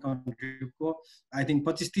कुनै कन्ट्रीको आई थिङ्क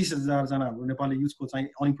 25-30 हजारजना हाम्रो नेपाली युथको चाहिँ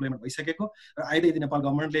अनइम्प्लोइमेन्ट भइसकेको र अहिले यदि नेपाल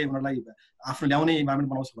गभर्मेन्टले उनीहरूलाई आफ्नो ल्याउने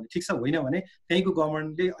इन्भाइरोमेन्ट बनाउँछ भने ठिक छ होइन भने त्यहीँको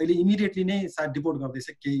गभर्मेन्टले अहिले इमिडिएटली नै सायद डिपोर्ट गर्दैछ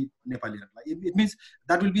केही नेपालीहरूलाई it means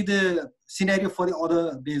that will be the scenario for the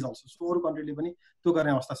other days also so अरू कन्ट्रीले पनि त्यो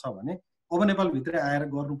गर्ने अवस्था छ भने अब नेपालभित्रै आएर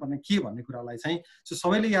गर्नुपर्ने के भन्ने कुरालाई चाहिँ सो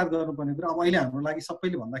सबैले याद गर्नुपर्ने कुरा अब अहिले हाम्रो लागि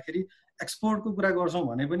सबैले भन्दाखेरि एक्सपोर्टको कुरा गर्छौँ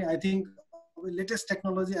भने पनि I think latest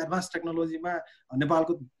technology advance टेक्नोलोजीमा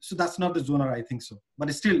नेपालको so that's not the genre I think so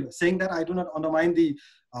but still saying that I do not undermine the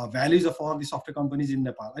values of all the software companies in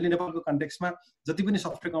Nepal अहिले नेपालको कन्टेक्स्टमा जति पनि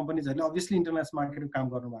सफ्टवेयर कम्पनीजहरूले अभियसली इन्टरनेसनल मार्केटको काम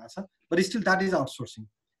गर्नुभएको छ but still that is outsourcing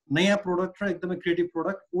नयाँ product र एकदमै क्रिएटिभ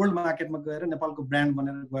प्रोडक्ट ओल्ड मार्केटमा गएर नेपालको ब्रान्ड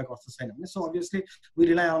बनेर गएको अवस्था छैन भने so obviously we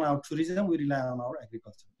rely on our tourism we rely on our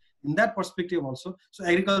agriculture in that perspective also so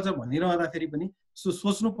agriculture भनिरहँदाखेरि पनि सो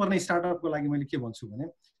सोच्नुपर्ने स्टार्टअपको लागि मैले के भन्छु भने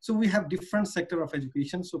so we have different sector of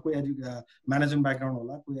education so कोही म्यानेजमेन्ट ब्याकग्राउन्ड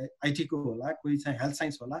होला कोही आइटीको होला कोही चाहिँ हेल्थ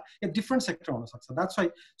साइन्स होला या डिफ्रेन्ट सेक्टर हुनसक्छ that's why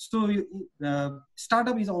so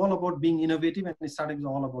startup is all about being innovative and startup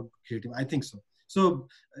is all about creative I think so So,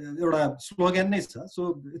 एउटा slogan नै छ. So,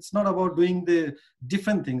 it's not about doing the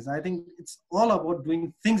different things. I think it's all about doing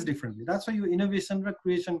things differently. That's why you innovation र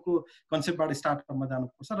creation को concept बाट startup मा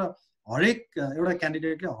जानुपर्छ र हरेक एउटा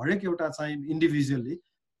क्यान्डिडेटले हरेक एउटा चाहिँ individually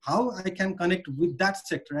how I can connect with that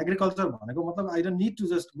sector. Agriculture भनेको मतलब I don't need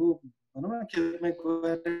to just go भनौँ न खेतमै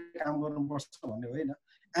गएर काम गर्नुपर्छ भन्ने होइन.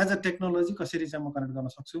 As a technology कसरी चाहिँ म कनेक्ट गर्न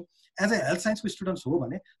सक्छु. As a health science students हो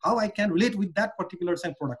भने how I can relate with that particular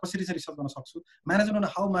चाहिँ प्रोडक्ट कसरी चाहिँ रिसर्च गर्न सक्छु. म्यानेजमेन्ट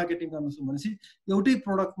हाउ मार्केटिङ गर्न सक्छु भनेपछि एउटै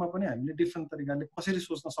प्रोडक्टमा पनि हामीले डिफ्रेन्ट तरिकाले कसरी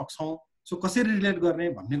सोच्न सक्छौँ. सो कसरी रिलेट गर्ने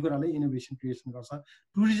भन्ने कुराले इनोभेसन क्रिएसन गर्छ.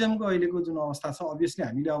 टुरिज्मको अहिलेको जुन अवस्था छ अभियसली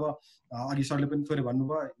हामीले अब अघि सरले पनि थोरै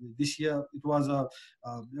भन्नुभयो दिस इयर इट वाज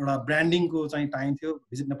एउटा ब्रान्डिङको चाहिँ टाइम थियो.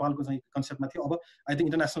 भिजिट नेपालको चाहिँ कन्सेप्टमा थियो. अब आई थिङ्क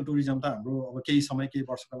इन्टरनेसनल टुरिज्म त हाम्रो अब केही समय केही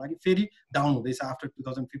वर्षको लागि फेरि डाउन हुँदैछ आफ्टर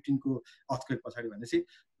 2015 को अर्थक्वेक पछाडि भनेपछि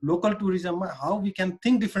local टुरिज्ममा how we can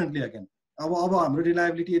think differently again. अब हाम्रो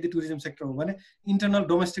रिलायबिलिटी यदि टुरिज्म सेक्टर हो भने इन्टरनल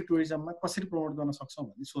डोमेस्टिक टुरिज्ममा कसरी प्रमोट गर्न सक्छौँ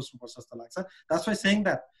भन्ने सोच्नुपर्छ जस्तो लाग्छ. That's why saying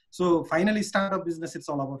that so finally startup business it's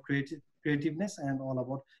all about creativeness and all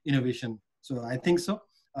about innovation. So I think so.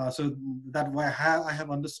 So that I have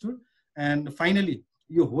understood. And finally,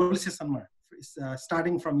 your whole session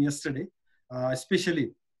starting from yesterday, especially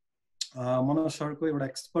Manoj सरको एउटा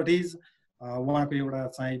expertise उहाँको एउटा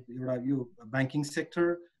चाहिँ एउटा यो banking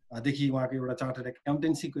sector देखि उहाँको एउटा चार्टर्ड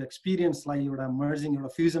एकाउन्टेन्सीको एक्सपिरियन्सलाई एउटा मर्जिङ एउटा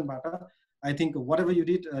फ्युजनबाट I think what ever you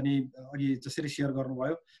did अनि अघि जसरी सेयर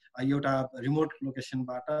गर्नुभयो एउटा रिमोट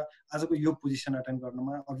लोकेसनबाट आजको यो पोजिसन एटेन्ड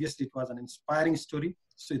गर्नुमा obviously it was an inspiring story.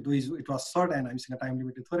 So it was short and हामीसँग टाइम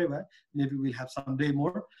लिमिटेड थोरै भयो. Maybe will have some day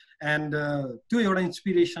more. And त्यो एउटा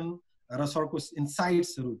इन्सपिरेसन र सरको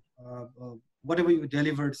इन्साइट्सहरू whatever you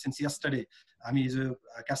delivered since yesterday. हामी हिजो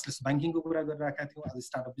क्यासलेस ब्याङ्किङको कुरा गरिरहेका थियौँ, आज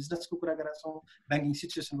स्टार्टअप बिजनेसको कुरा गरेका छौँ, ब्याङ्किङ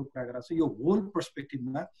सिचुएसनको कुरा गरेका छौँ. यो whole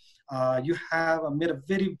पर्सपेक्टिभमा you have made a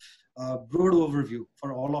very broad overview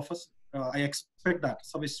for all of us. I expect that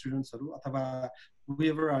सबै स्टुडेन्ट्सहरू अथवा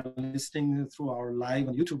whoever are listening through our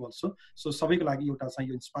live on YouTube also, so सबैको लागि एउटा चाहिँ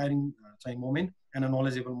यो इन्सपायरिङ चाहिँ moment and a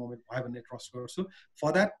knowledgeable moment भयो भन्ने ट्रस्ट गर्छु.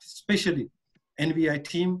 For that, especially NBI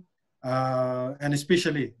team, and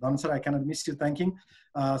especially Dhan sir, I cannot miss you thanking.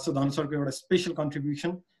 So Dhan sir ko a special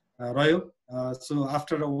contribution Rayo. So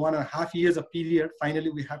after 1.5 years of period, finally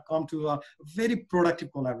we have come to a very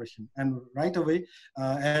productive collaboration. And right away,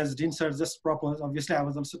 as Dean sir just proposed, obviously I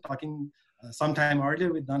was also talking sometime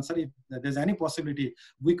earlier with Dhan sir, if there's any possibility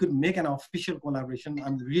we could make an official collaboration.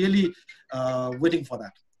 I'm really waiting for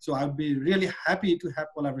that. So I would be really happy to have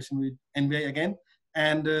collaboration with NBI again.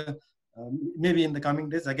 And maybe in the coming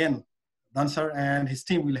days again, Dhan sir and his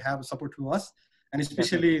team will have support to us, and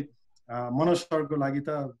especially Manoj sir ko lagi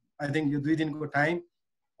ta I think यो 2 दिनको time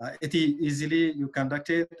easily you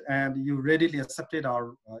conducted, and you readily accepted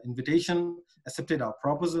our invitation, accepted our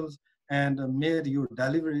proposals, and made your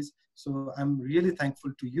deliveries. So I'm really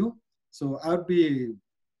thankful to you. So I'll be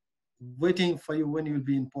waiting for you when you'll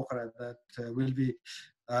be in Pokhara. That we'll be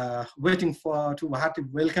waiting to have to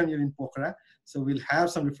welcome you in Pokhara. So we'll have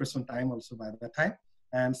some refreshment time also by that time.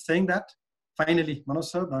 And saying that, finally, Manoj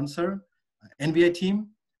sir, Dan sir, NBI team,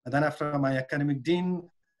 and then after my academic dean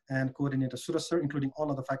and coordinator Suraj sir, including all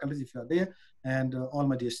of the faculties if you are there, and all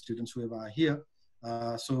my dear students who are here.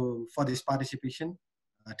 So for this participation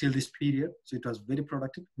till this period, so it was very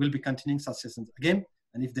productive. We'll be continuing such sessions again.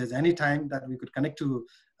 And if there's any time that we could connect to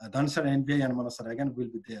Dan sir, NBI, and Manoj sir again, we'll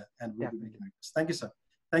be there and we'll be making it. Thank you, sir.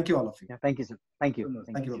 Thank you, all of you. Yeah, thank you, sir. Thank you.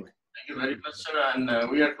 Thank you. Thank you very much, sir.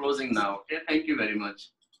 And we are closing now. Okay. Thank you very much.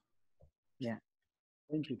 Yeah.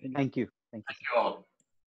 Thank you. Thank you. Thank you all.